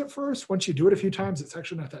seems at first. Once you do it a few times, it's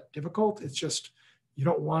actually not that difficult. It's just you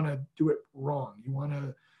don't want to do it wrong. You want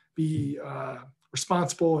to be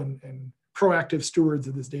responsible and proactive stewards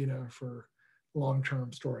of this data for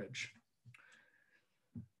long-term storage.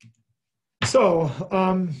 So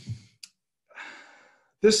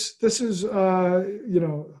this is,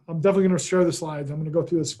 I'm definitely going to share the slides. I'm going to go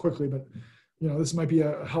through this quickly, but this might be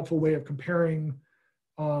a helpful way of comparing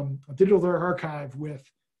a digital archive with,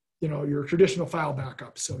 your traditional file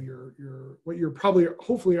backup. So what you're probably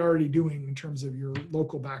hopefully already doing in terms of your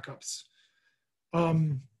local backups.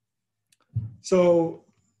 So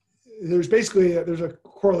there's a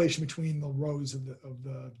correlation between the rows of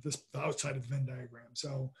the outside of the Venn diagram.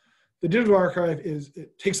 So the digital archive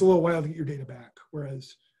it takes a little while to get your data back.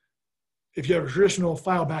 Whereas if you have a traditional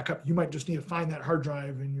file backup, you might just need to find that hard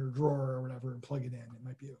drive in your drawer or whatever and plug it in. It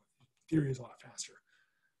might be, in theory, is a lot faster.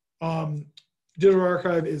 Digital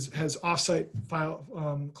archive has offsite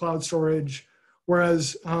file cloud storage,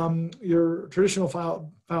 whereas your traditional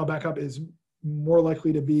file backup is more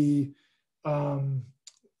likely to be held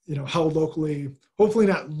locally. Hopefully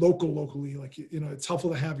not locally. It's helpful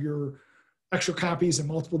to have your extra copies in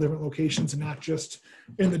multiple different locations and not just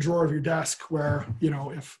in the drawer of your desk, where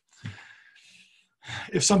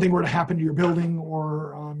if something were to happen to your building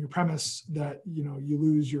or your premise, that you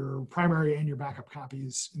lose your primary and your backup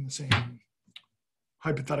copies in the same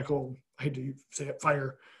hypothetical, I hate to say it,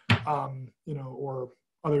 fire, or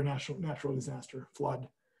other natural disaster, flood.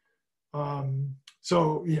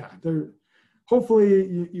 So yeah,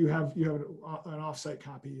 hopefully you have an offsite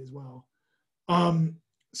copy as well.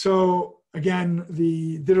 So again,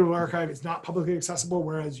 the digital archive is not publicly accessible,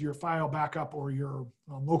 whereas your file backup or your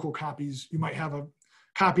local copies, you might have a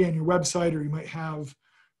copy on your website, or you might have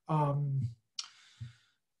it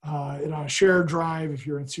on a shared drive if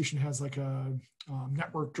your institution has like a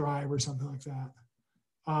network drive or something like that.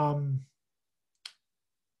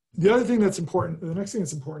 The other thing that's important, the next thing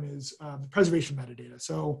that's important is the preservation metadata.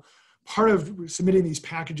 So part of submitting these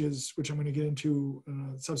packages, which I'm going to get into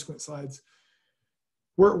in subsequent slides,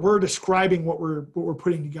 we're describing what we're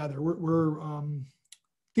putting together.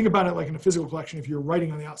 Think about it like in a physical collection. If you're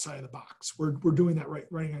writing on the outside of the box, we're doing that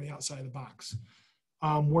writing on the outside of the box.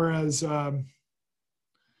 Whereas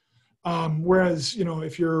you know,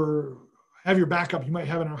 if you have your backup, you might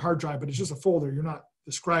have it on a hard drive, but it's just a folder. You're not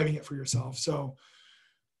describing it for yourself. So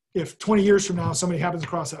if 20 years from now somebody happens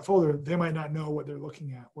across that folder, they might not know what they're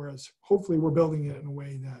looking at. Whereas hopefully we're building it in a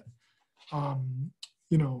way that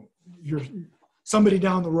you know, somebody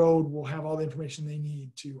down the road will have all the information they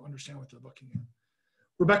need to understand what they're looking at.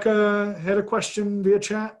 Rebecca had a question via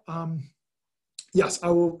chat. Yes, I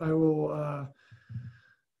will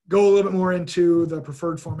go a little bit more into the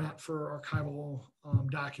preferred format for archival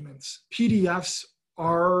documents. PDFs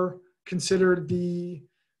are considered the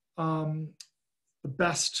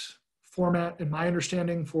best format, in my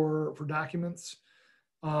understanding, for documents.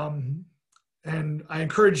 And I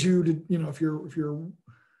encourage you to, you know, if you're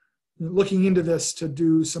looking into this, to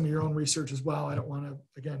do some of your own research as well. I don't want to,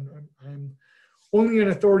 again, I'm only an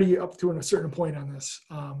authority up to a certain point on this.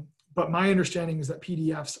 But my understanding is that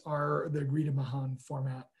PDFs are the agreed upon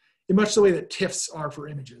format, in much the way that TIFFs are for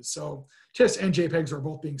images. So TIFFs and JPEGs are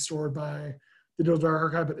both being stored by the Digital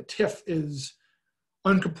Archive, but the TIFF is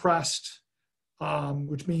uncompressed,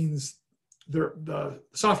 which means the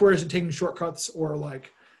software isn't taking shortcuts or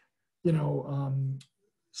like, you know,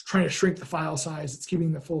 trying to shrink the file size. It's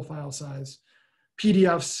keeping the full file size.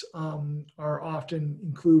 PDFs are often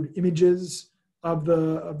include images of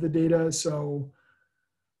the data. So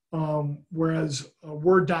whereas a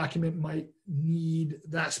Word document might need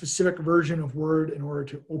that specific version of Word in order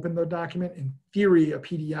to open the document, in theory, a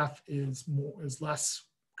PDF is less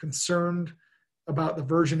concerned about the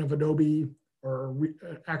version of Adobe or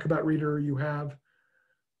Acrobat Reader you have.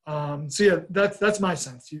 So yeah, that's my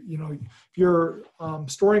sense. You know, if you're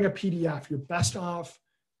storing a PDF, you're best off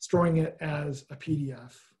storing it as a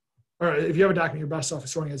PDF. Or if you have a document, you're best off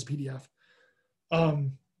storing it as a PDF.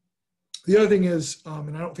 The other thing is,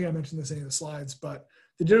 and I don't think I mentioned this in any of the slides, but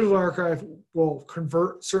the Digital Archive will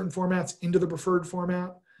convert certain formats into the preferred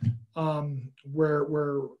format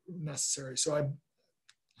where necessary. So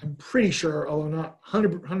I'm pretty sure, although not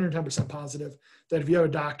 110% positive, that if you have a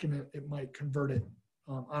document, it might convert it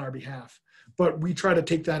on our behalf. But we try to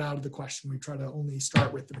take that out of the question. We try to only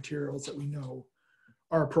start with the materials that we know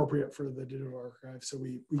are appropriate for the Digital Archive. So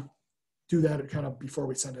we do that kind of before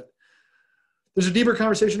we send it. There's a deeper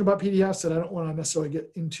conversation about PDFs that I don't want to necessarily get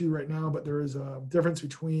into right now, but there is a difference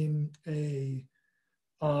between a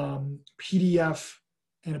PDF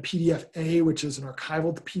and a PDF-A, which is an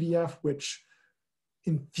archival PDF, which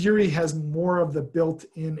in theory has more of the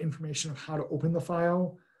built-in information of how to open the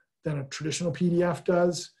file than a traditional PDF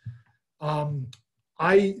does.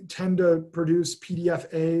 I tend to produce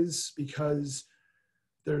PDF-As because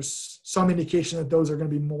there's some indication that those are going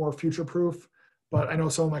to be more future-proof. But I know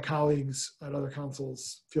some of my colleagues at other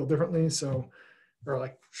councils feel differently, so, or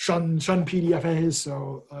like shun PDF-As.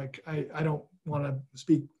 So like I don't want to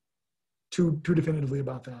speak too definitively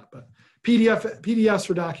about that. But PDFs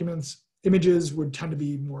for documents, images would tend to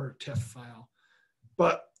be more TIFF file.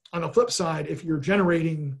 But on the flip side, if you're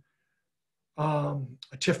generating a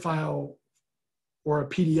TIFF file or a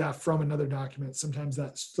PDF from another document, sometimes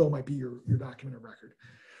that still might be your document of record.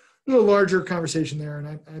 There's a larger conversation there,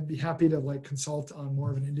 and I'd be happy to like consult on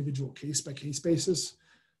more of an individual case-by-case basis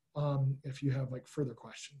if you have like further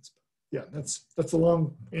questions. But yeah, that's the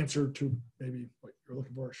long answer to maybe what you're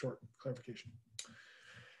looking for, a short clarification.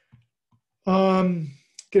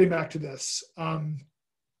 Getting back to this,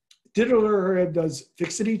 Digital Archive does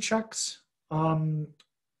fixity checks.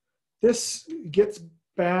 This gets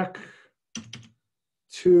back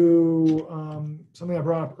to something I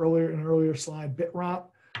brought up earlier in an earlier slide, bit rot.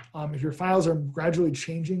 If your files are gradually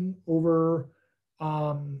changing over,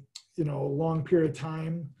 you know, a long period of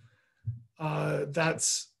time,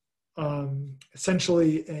 that's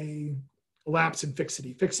essentially a lapse in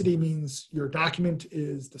fixity. Fixity means your document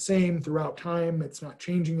is the same throughout time. It's not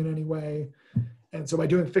changing in any way. And so by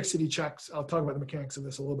doing fixity checks, I'll talk about the mechanics of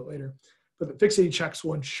this a little bit later, but the fixity checks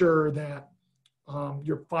will ensure that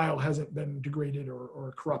your file hasn't been degraded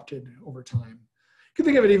or corrupted over time. You can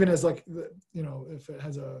think of it even as like, if it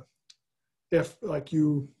has if like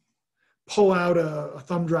you pull out a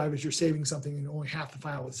thumb drive as you're saving something and only half the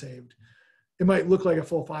file is saved, it might look like a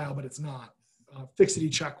full file, but it's not. Fixity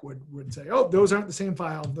check would say, oh, those aren't the same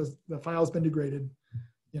file. The file's been degraded.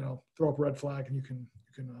 Throw up a red flag and you can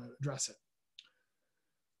address it.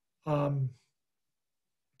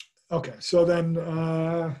 Okay, so then,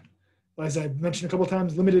 as I mentioned a couple of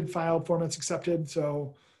times, limited file formats accepted.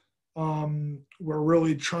 So we're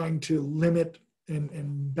really trying to limit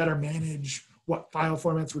and better manage what file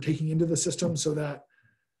formats we're taking into the system so that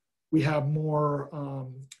we have more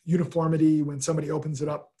uniformity when somebody opens it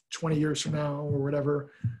up 20 years from now or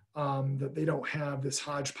whatever, that they don't have this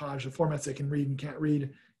hodgepodge of formats they can read and can't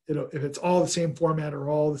read. If it's all the same format or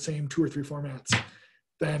all the same 2 or 3 formats,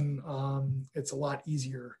 then it's a lot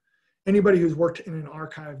easier. Anybody who's worked in an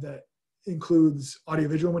archive that includes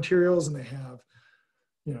audiovisual materials and they have,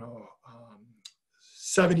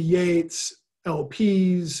 78s,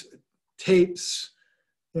 LPs, tapes,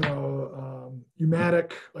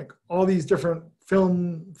 U-matic, like all these different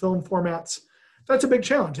film formats, that's a big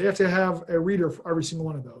challenge. They have to have a reader for every single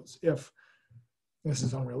one of those. If this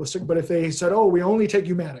is unrealistic, but if they said, oh, we only take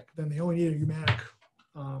U-matic, then they only need a U-matic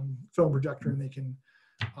film projector and they can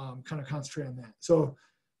kind of concentrate on that. So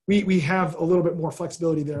we have a little bit more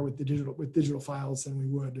flexibility there with digital files than we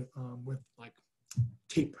would with like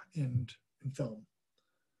tape and film.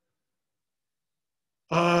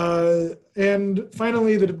 And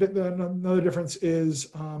finally, another difference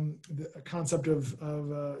is the concept of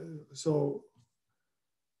so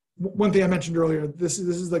one thing I mentioned earlier, this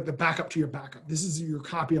is like the backup to your backup. This is your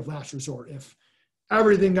copy of last resort. If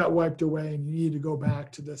everything got wiped away and you need to go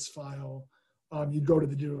back to this file, you'd go to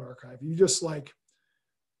the digital archive. You just like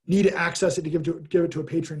need to access it to give it to a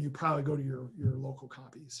patron, you probably go to your local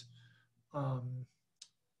copies.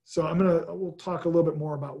 So we'll talk a little bit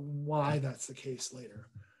more about why that's the case later.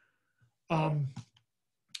 And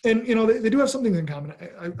they do have something in common.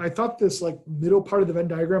 I thought this like middle part of the Venn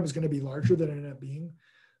diagram is going to be larger than it ended up being,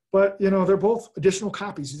 but they're both additional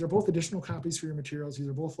copies. These are both additional copies for your materials. These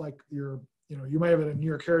are both like you might have it at New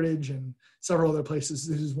York Heritage and several other places.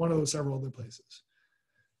 This is one of those several other places.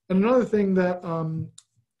 And another thing that,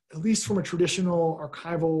 at least from a traditional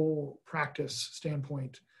archival practice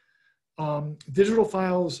standpoint, digital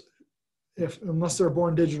files, unless they're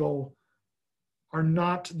born digital, are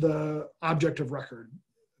not the object of record.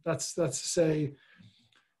 That's to say,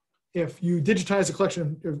 if you digitize a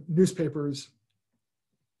collection of newspapers,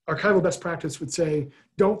 archival best practice would say,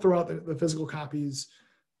 don't throw out the physical copies.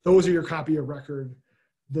 Those are your copy of record.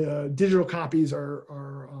 The digital copies are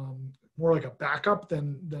more like a backup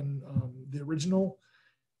than the original.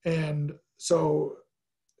 And so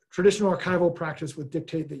traditional archival practice would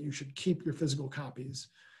dictate that you should keep your physical copies.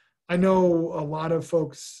 I know a lot of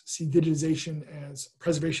folks see digitization as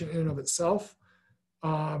preservation in and of itself,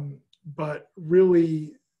 but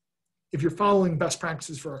really, if you're following best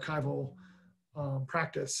practices for archival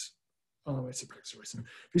practice,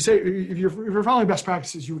 if you're following best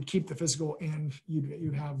practices, you would keep the physical and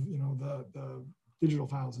you'd have the digital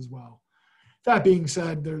files as well. That being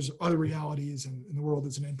said, there's other realities, and the world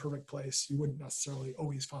is an imperfect place. You wouldn't necessarily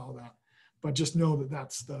always follow that, but just know that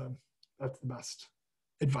that's the best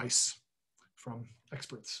advice from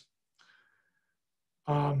experts.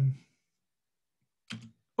 Okay,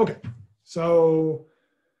 so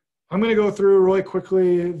I'm going to go through really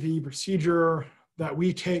quickly the procedure that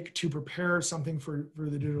we take to prepare something for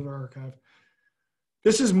the digital archive.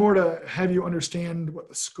 This is more to have you understand what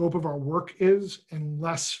the scope of our work is and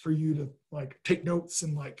less for you to like take notes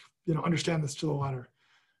and like, understand this to the letter.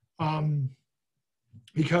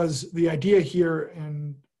 Because the idea here,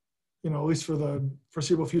 and, at least for the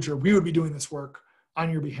foreseeable future, we would be doing this work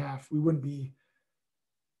on your behalf. We wouldn't be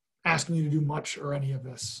asking you to do much or any of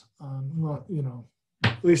this. Well,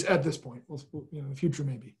 at least at this point, in the future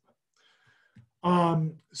maybe.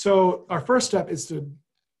 So our first step is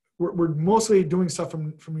we're mostly doing stuff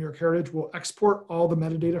from New York Heritage. We'll export all the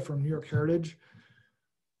metadata from New York Heritage.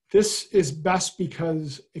 This is best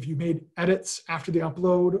because if you made edits after the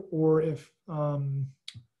upload, or if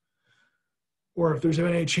there's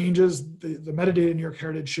been any changes, the metadata in New York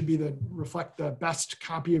Heritage should reflect the best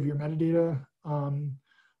copy of your metadata.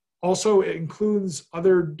 Also, it includes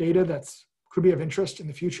other data that could be of interest in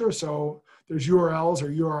the future. So there's URLs or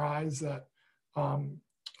URIs that, at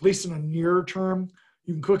least in a near term,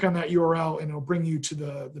 you can click on that URL and it'll bring you to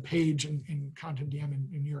the page in Content DM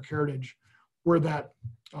in New York Heritage where that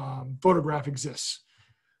photograph exists.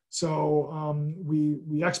 So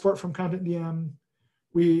we export from Content DM.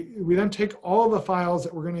 We then take all the files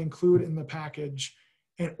that we're going to include in the package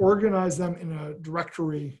and organize them in a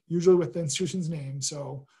directory, usually with the institution's name.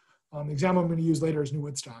 So the example I'm going to use later is New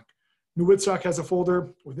Woodstock. New Woodstock has a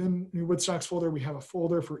folder. Within New Woodstock's folder, we have a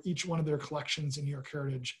folder for each one of their collections in New York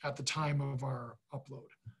Heritage at the time of our upload.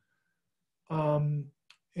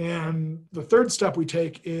 And the third step we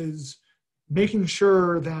take is making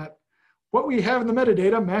sure that what we have in the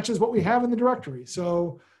metadata matches what we have in the directory.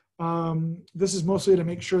 So this is mostly to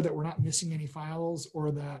make sure that we're not missing any files,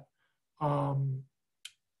 or that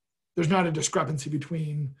there's not a discrepancy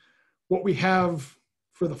between what we have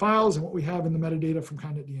for the files and what we have in the metadata from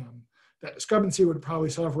Content DM. That discrepancy would probably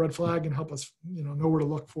set off a red flag and help us, know where to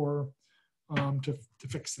look for to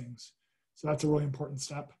fix things. So that's a really important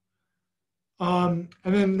step. And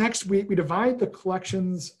then next, we divide the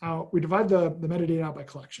collections out. We divide the metadata out by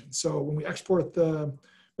collection. So when we export the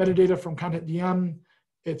metadata from Content DM,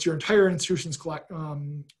 it's your entire institution's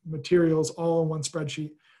materials all in one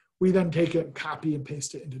spreadsheet. We then take it and copy and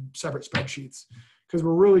paste it into separate spreadsheets, because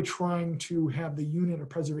we're really trying to have the unit of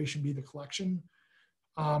preservation be the collection.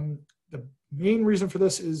 The main reason for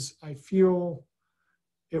this is I feel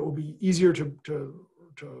it will be easier to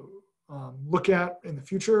look at in the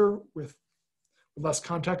future with less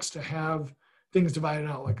context, to have things divided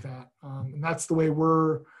out like that. And that's the way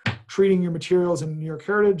we're treating your materials in New York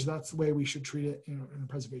Heritage. That's the way we should treat it in a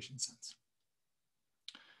preservation sense.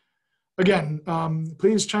 Again,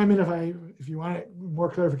 please chime in if you want more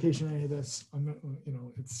clarification on any of this.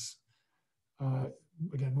 It's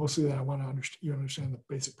again, mostly that I want to you understand the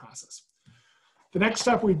basic process. The next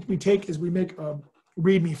step we take is we make a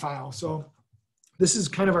README file. So this is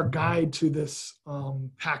kind of our guide to this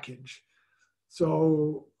package.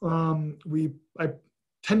 So I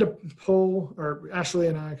tend to pull, or Ashley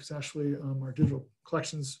and I, because Ashley, our digital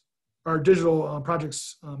collections, our digital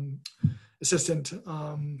projects assistant,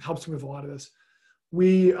 helps me with a lot of this.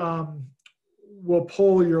 We will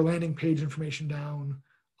pull your landing page information down.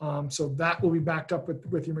 So that will be backed up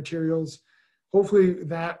with your materials. Hopefully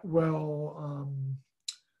that will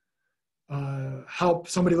help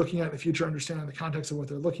somebody looking at it in the future understand the context of what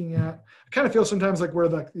they're looking at. I kind of feel sometimes like where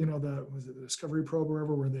was it the Discovery Probe or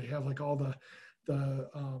wherever, where they have like all the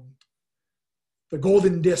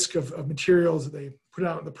golden disc of materials that they put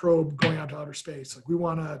out in the probe going out to outer space. Like, we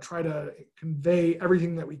want to try to convey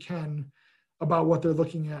everything that we can about what they're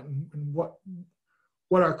looking at and what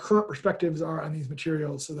our current perspectives are on these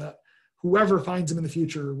materials, so that whoever finds them in the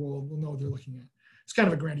future will know what they're looking at. It's kind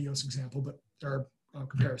of a grandiose example, or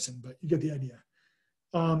comparison, but you get the idea.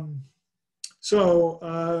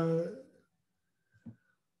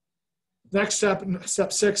 Next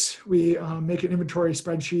step 6, we make an inventory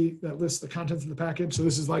spreadsheet that lists the contents of the package. So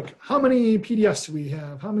this is like, how many PDFs do we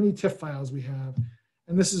have? How many TIFF files we have?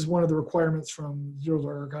 And this is one of the requirements from Digital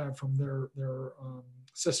Archive, from their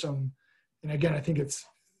system. And again, I think it's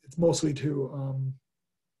mostly to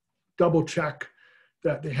double check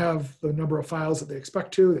that they have the number of files that they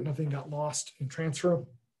expect to, that nothing got lost in transfer.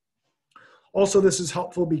 Also, this is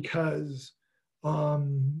helpful because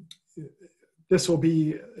this will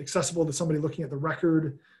be accessible to somebody looking at the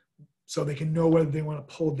record, so they can know whether they want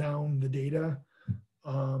to pull down the data.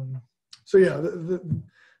 So yeah,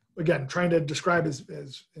 again, trying to describe in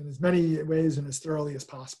as many ways and as thoroughly as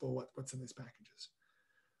possible what's in these packages.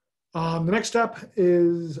 The next step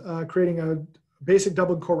is creating a basic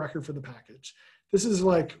double core record for the package. This is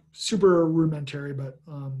like super rudimentary, but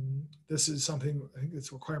this is something, I think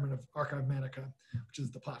it's a requirement of Archive-Matica, which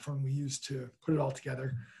is the platform we use to put it all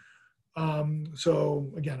together.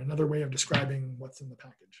 So again, another way of describing what's in the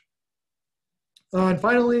package. And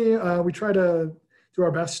finally, we try to do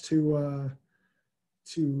our best to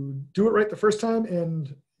do it right the first time.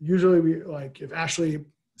 And usually if Ashley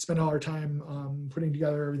spend all our time putting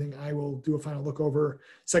together everything, I will do a final look over,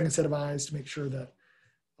 second set of eyes, to make sure that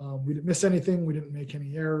we didn't miss anything, we didn't make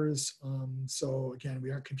any errors. So again,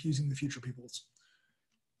 we aren't confusing the future peoples.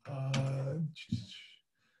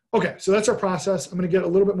 Okay, so that's our process. I'm going to get a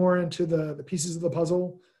little bit more into the pieces of the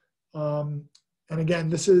puzzle. And again,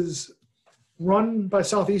 this is run by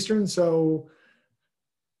Southeastern, so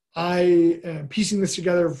I am piecing this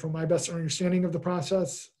together from my best understanding of the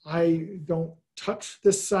process. I don't touch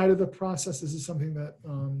this side of the process. This is something that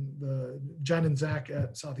Jen and Zach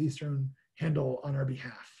at Southeastern handle on our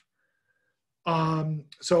behalf.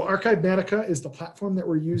 So Archive-Matica is the platform that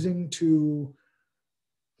we're using to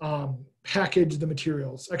package the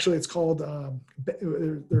materials. Actually, it's called,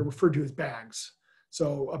 they're referred to as bags.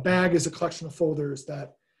 So a bag is a collection of folders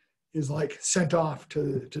that is like sent off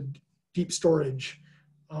to deep storage.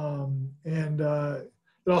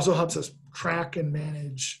 It also helps us track and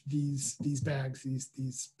manage these bags,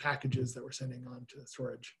 these packages that we're sending on to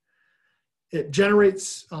storage. It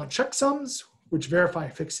generates checksums, which verify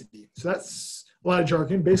fixity. So that's a lot of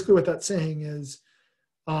jargon. Basically what that's saying is,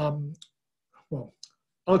 well,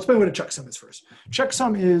 I'll explain what a checksum is first.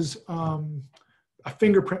 Checksum is a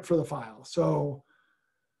fingerprint for the file. So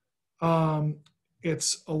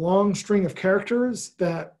it's a long string of characters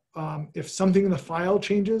that if something in the file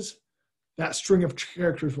changes, that string of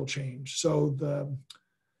characters will change. So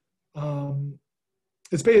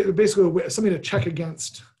it's basically something to check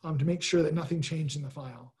against to make sure that nothing changed in the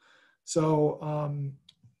file. So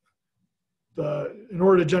in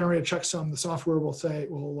order to generate a checksum, the software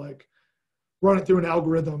will like run it through an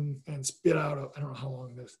algorithm and spit out, I don't know how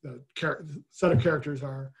long the set of characters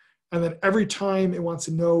are. And then every time it wants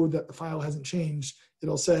to know that the file hasn't changed,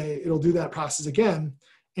 it'll do that process again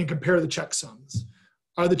and compare the checksums.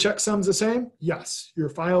 Are the checksums the same? Yes. Your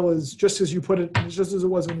file is just as it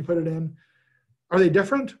was when you put it in. Are they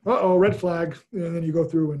different? Uh-oh, red flag. And then you go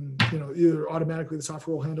through and either automatically the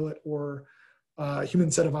software will handle it, or a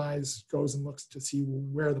human set of eyes goes and looks to see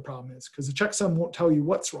where the problem is. Because the checksum won't tell you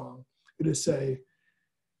what's wrong. It just say,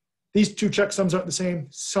 these two checksums aren't the same,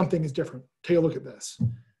 something is different. Take a look at this.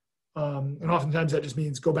 And oftentimes that just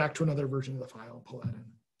means go back to another version of the file and pull that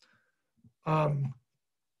in.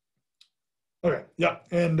 Okay, yeah,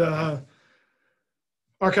 and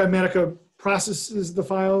Archivematica processes the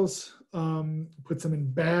files, puts them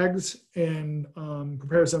in bags, and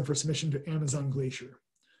prepares them for submission to Amazon Glacier.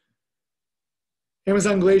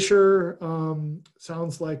 Amazon Glacier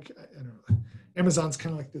sounds like, I don't know, Amazon's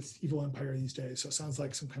kind of like this evil empire these days, so it sounds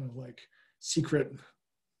like some kind of like secret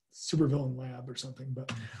supervillain lab or something. But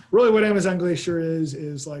really what Amazon Glacier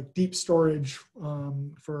is like deep storage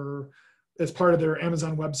as part of their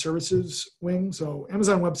Amazon Web Services wing. So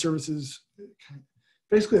Amazon Web Services,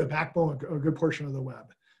 basically the backbone of a good portion of the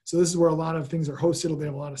web. So this is where a lot of things are hosted. They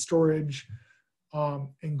have a lot of storage.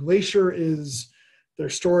 And Glacier is their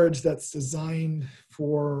storage that's designed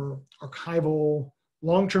for archival,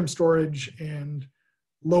 long-term storage and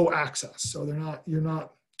low access. So a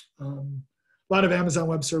lot of Amazon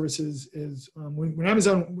Web Services is, when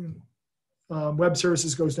Amazon Web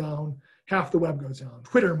Services goes down, half the web goes down.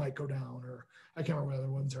 Twitter might go down, or I can't remember what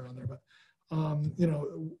other ones are on there, but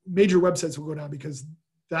major websites will go down because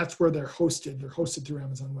that's where they're hosted. They're hosted through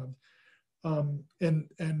Amazon Web.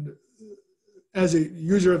 And as a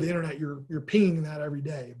user of the internet, you're pinging that every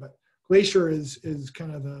day. But Glacier is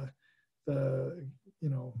kind of the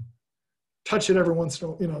touch it every once in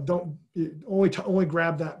a while. Don't only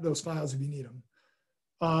grab those files if you need them.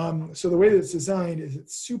 So the way that it's designed is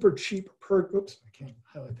it's super cheap per. Oops, I can't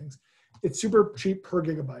highlight things. It's super cheap per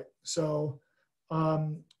gigabyte. So,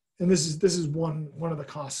 and this is one of the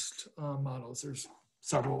cost models. There's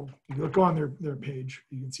several. If you go on their page,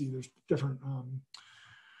 you can see there's different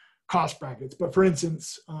cost brackets. But for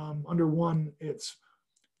instance, under one, it's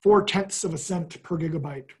 0.4 cents per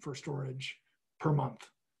gigabyte for storage per month.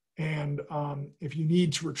 And if you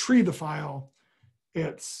need to retrieve the file,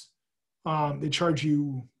 it's they charge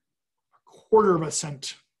you 0.25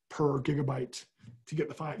 cents per gigabyte to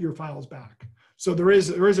get your files back. So there is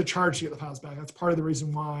a charge to get the files back. That's part of the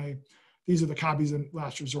reason why these are the copies in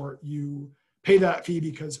last resort. You pay that fee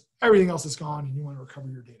because everything else is gone and you want to recover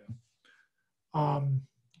your data.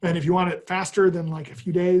 And if you want it faster than like a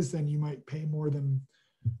few days, then you might pay more than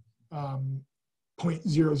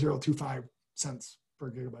 0.0025 cents per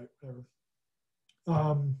gigabyte, whatever.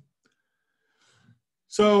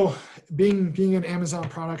 So being an Amazon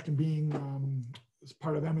product and being as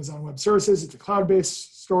part of Amazon Web Services, it's a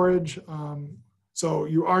cloud-based storage. So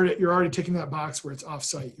you're already ticking that box where it's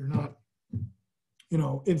offsite. You're not,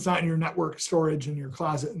 it's not in your network storage in your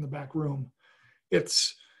closet in the back room.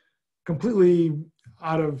 It's completely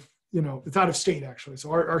out of, it's out of state actually.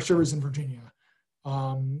 So our server's in Virginia.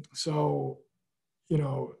 So,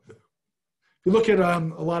 if you look at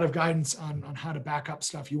a lot of guidance on how to back up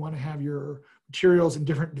stuff, you want to have your materials in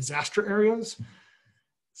different disaster areas.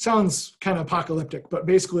 Sounds kind of apocalyptic, but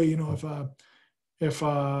basically, if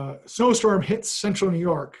a snowstorm hits central New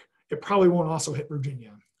York, it probably won't also hit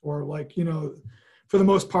Virginia. Or like, for the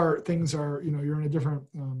most part, things are, you're in a different,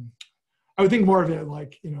 I would think more of it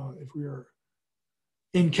like, if we were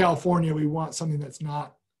in California, we want something that's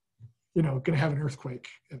not, going to have an earthquake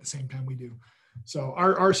at the same time we do. So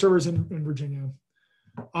our server's in Virginia.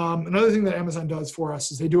 Another thing that Amazon does for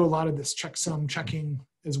us is they do a lot of this checksum checking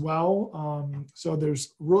as well. So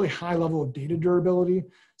there's really high level of data durability.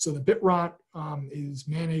 So the bit rot is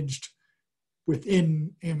managed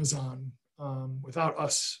within Amazon without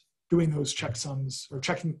us doing those checksums or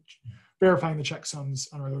verifying the checksums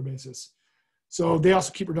on a regular basis. So they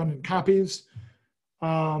also keep redundant copies.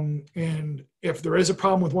 And if there is a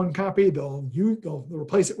problem with one copy, they'll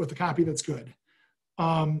replace it with the copy that's good.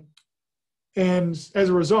 And as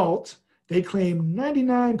a result, they claim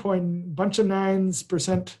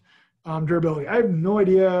 99% durability. I have no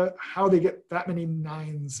idea how they get that many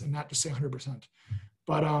nines and not just say 100%.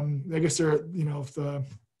 But I guess they're, if the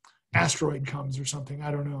asteroid comes or something, I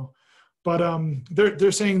don't know. But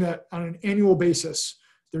they're saying that on an annual basis,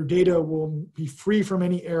 their data will be free from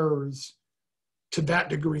any errors to that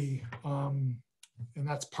degree. And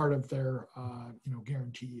that's part of their,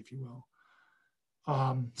 guarantee, if you will.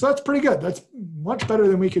 So that's pretty good. That's much better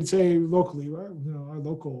than we could say locally. Right? Our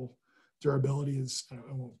local durability is, I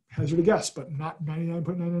won't hazard a guess, but not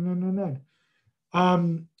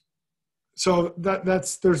 99.9999. So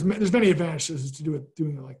there's many advantages to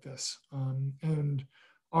doing it like this. And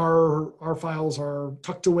our files are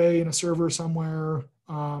tucked away in a server somewhere.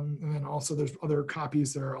 And then also there's other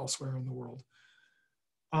copies that are elsewhere in the world.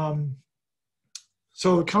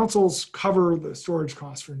 So the councils cover the storage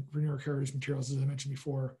costs for New York Heritage materials, as I mentioned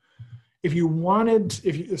before. If you wanted,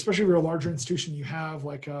 especially if you're a larger institution, you have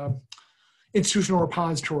like a institutional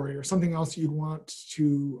repository or something else you'd want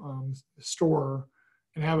to store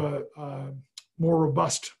and have a more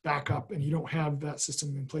robust backup, and you don't have that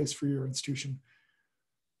system in place for your institution,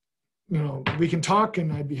 we can talk,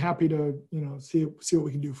 and I'd be happy to, see what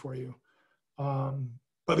we can do for you.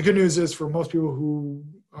 But the good news is, for most people who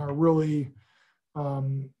are really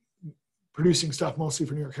producing stuff mostly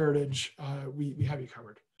for New York Heritage, we have you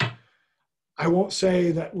covered. I won't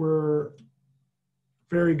say that we're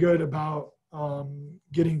very good about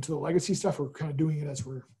getting to the legacy stuff. We're kind of doing it as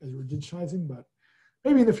we're digitizing, but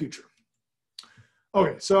maybe in the future.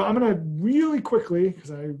 Okay, so I'm going to really quickly, because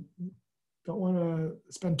I don't want to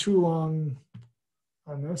spend too long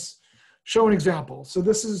on this, show an example. So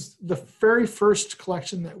this is the very first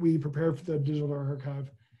collection that we prepared for the Digital Archive.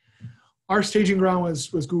 Our staging ground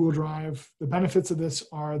was Google Drive. The benefits of this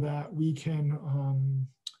are that we can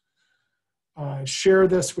share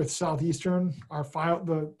this with Southeastern. Our file,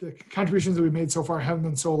 the contributions that we've made so far haven't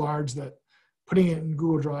been so large that putting it in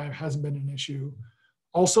Google Drive hasn't been an issue.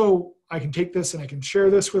 Also, I can take this and I can share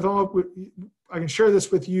this with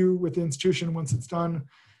you, with the institution once it's done.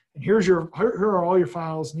 And here are all your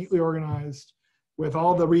files neatly organized with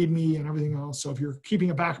all the README and everything else. So if you're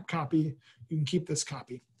keeping a backup copy, you can keep this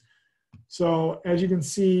copy. So as you can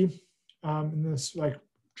see in this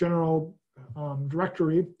general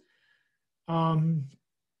directory,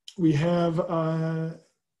 we have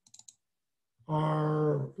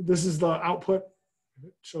this is the output.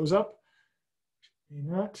 It shows up.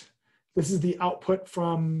 This is the output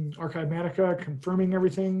from Archivematica confirming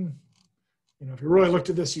everything. If you really looked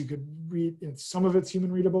at this, you could read, some of it's human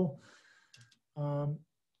readable.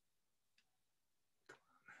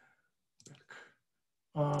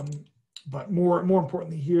 But more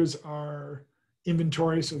importantly, here's our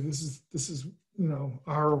inventory. So this is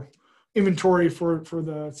our inventory for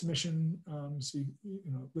the submission. So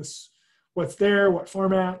this, what's there, what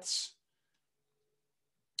formats,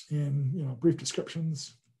 and brief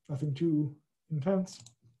descriptions, nothing too intense.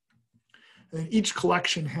 And each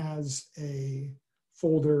collection has a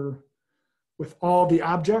folder with all the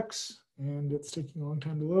objects, and it's taking a long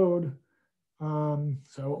time to load. So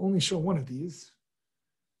I'll only show one of these.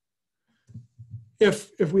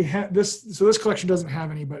 If we had this, so this collection doesn't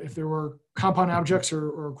have any, but if there were compound objects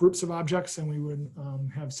or groups of objects, then we would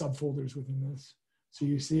have subfolders within this. So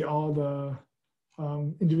you see all the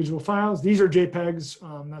individual files. These are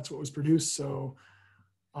JPEGs. That's what was produced. So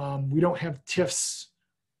we don't have TIFFs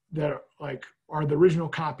that are the original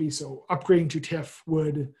copy. So upgrading to TIFF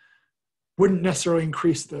wouldn't necessarily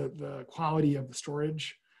increase the quality of the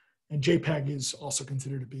storage. And JPEG is also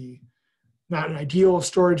considered to be not an ideal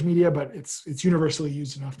storage media, but it's universally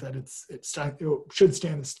used enough that it should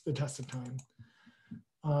stand the test of time.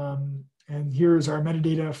 And here's our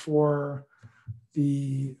metadata for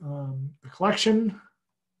the collection.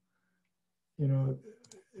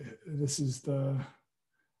 This is the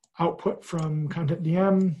output from Content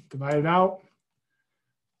DM divided out.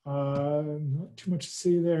 Not too much to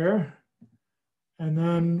see there. And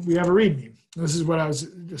then we have a README. This is what I was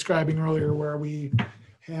describing earlier, where we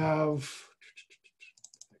have,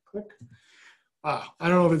 click. I don't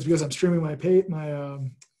know if it's because I'm streaming my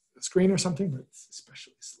screen or something, but it's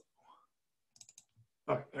especially slow.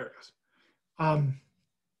 Oh, there it goes. I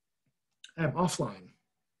am offline.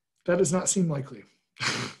 That does not seem likely.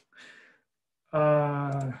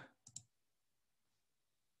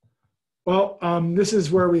 This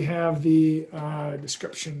is where we have the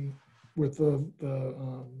description with the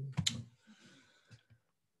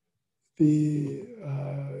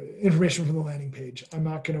information from the landing page. I'm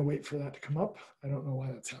not going to wait for that to come up. I don't know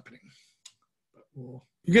why that's happening, but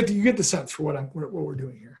you get the sense for what we're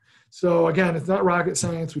doing here. So again, it's not rocket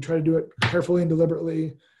science. We try to do it carefully and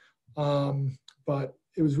deliberately, but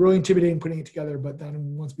it was really intimidating putting it together. But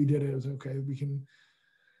then once we did it, it was okay. We can,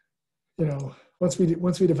 once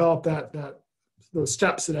we develop those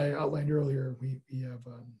steps that I outlined earlier, we have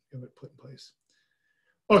it put in place.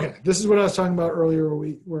 Okay, this is what I was talking about earlier,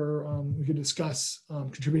 where we could discuss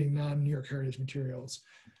contributing non-New York Heritage materials.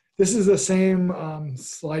 This is the same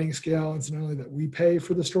sliding scale, incidentally, that we pay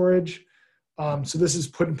for the storage. So this is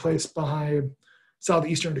put in place by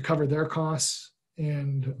Southeastern to cover their costs.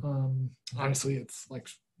 And honestly, it's like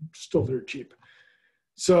still dirt cheap.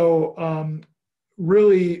 So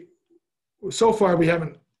really, so far we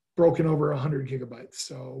haven't broken over 100 gigabytes.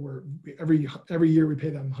 So every year we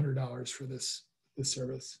pay them $100 for this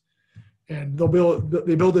service, and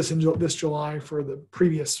they build this in this July for the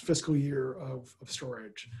previous fiscal year of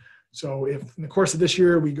storage. So if in the course of this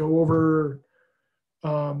year we go over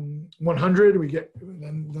 100,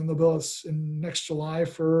 then they'll bill us in next July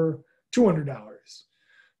for $200.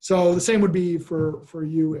 So the same would be for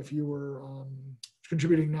you if you were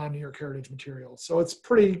contributing non-New York Heritage materials. So it's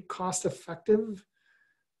pretty cost effective,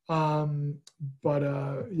 but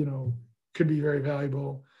could be very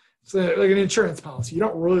valuable. It's like an insurance policy. You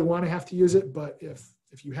don't really want to have to use it, but if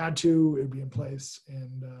you had to, it would be in place,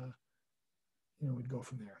 and we'd go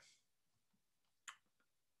from there.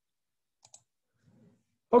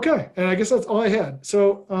 Okay, and I guess that's all I had.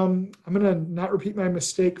 So I'm going to not repeat my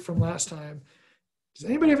mistake from last time. Does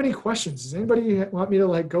anybody have any questions? Does anybody want me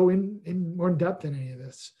to go in more in depth in any of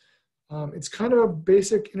this? It's kind of a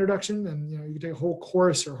basic introduction, and you can take a whole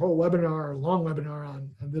course or a whole webinar or long webinar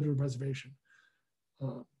on digital preservation.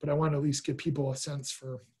 But I want to at least give people a sense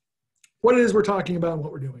for what it is we're talking about and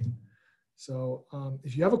what we're doing. So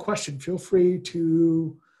if you have a question, feel free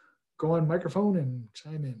to go on microphone and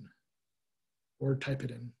chime in or type it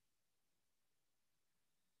in.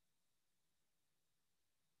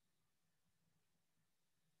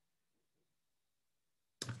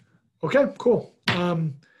 Okay, cool.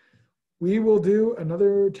 We will do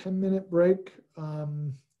another 10-minute break.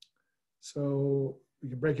 So we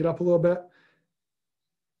can break it up a little bit.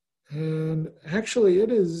 And actually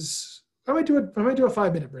it is, I might do a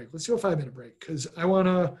 5-minute break. Let's do a 5-minute break because I want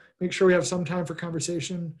to make sure we have some time for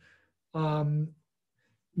conversation.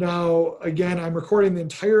 Now, again, I'm recording the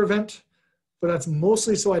entire event, but that's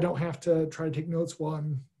mostly so I don't have to try to take notes while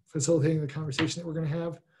I'm facilitating the conversation that we're going to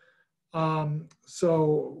have.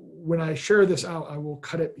 So when I share this out, I will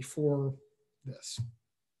cut it before this.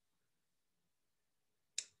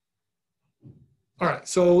 All right,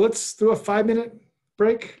 so let's do a 5-minute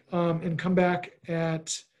break and come back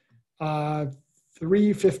at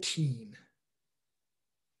 3:15.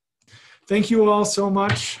 Thank you all so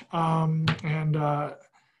much.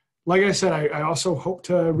 Like I said, I also hope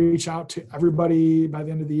to reach out to everybody by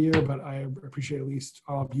the end of the year, but I appreciate at least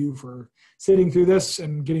all of you for sitting through this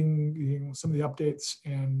and getting some of the updates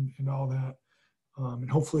and all that. And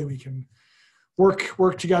hopefully we can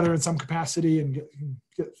work together in some capacity and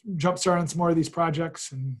get jump started on some more of these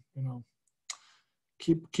projects and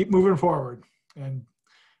keep moving forward. And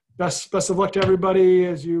best of luck to everybody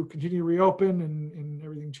as you continue to reopen and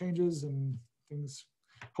everything changes and things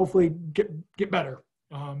hopefully get better.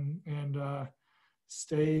 And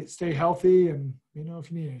stay healthy, and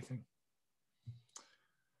if you need anything.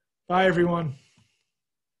 Bye, everyone.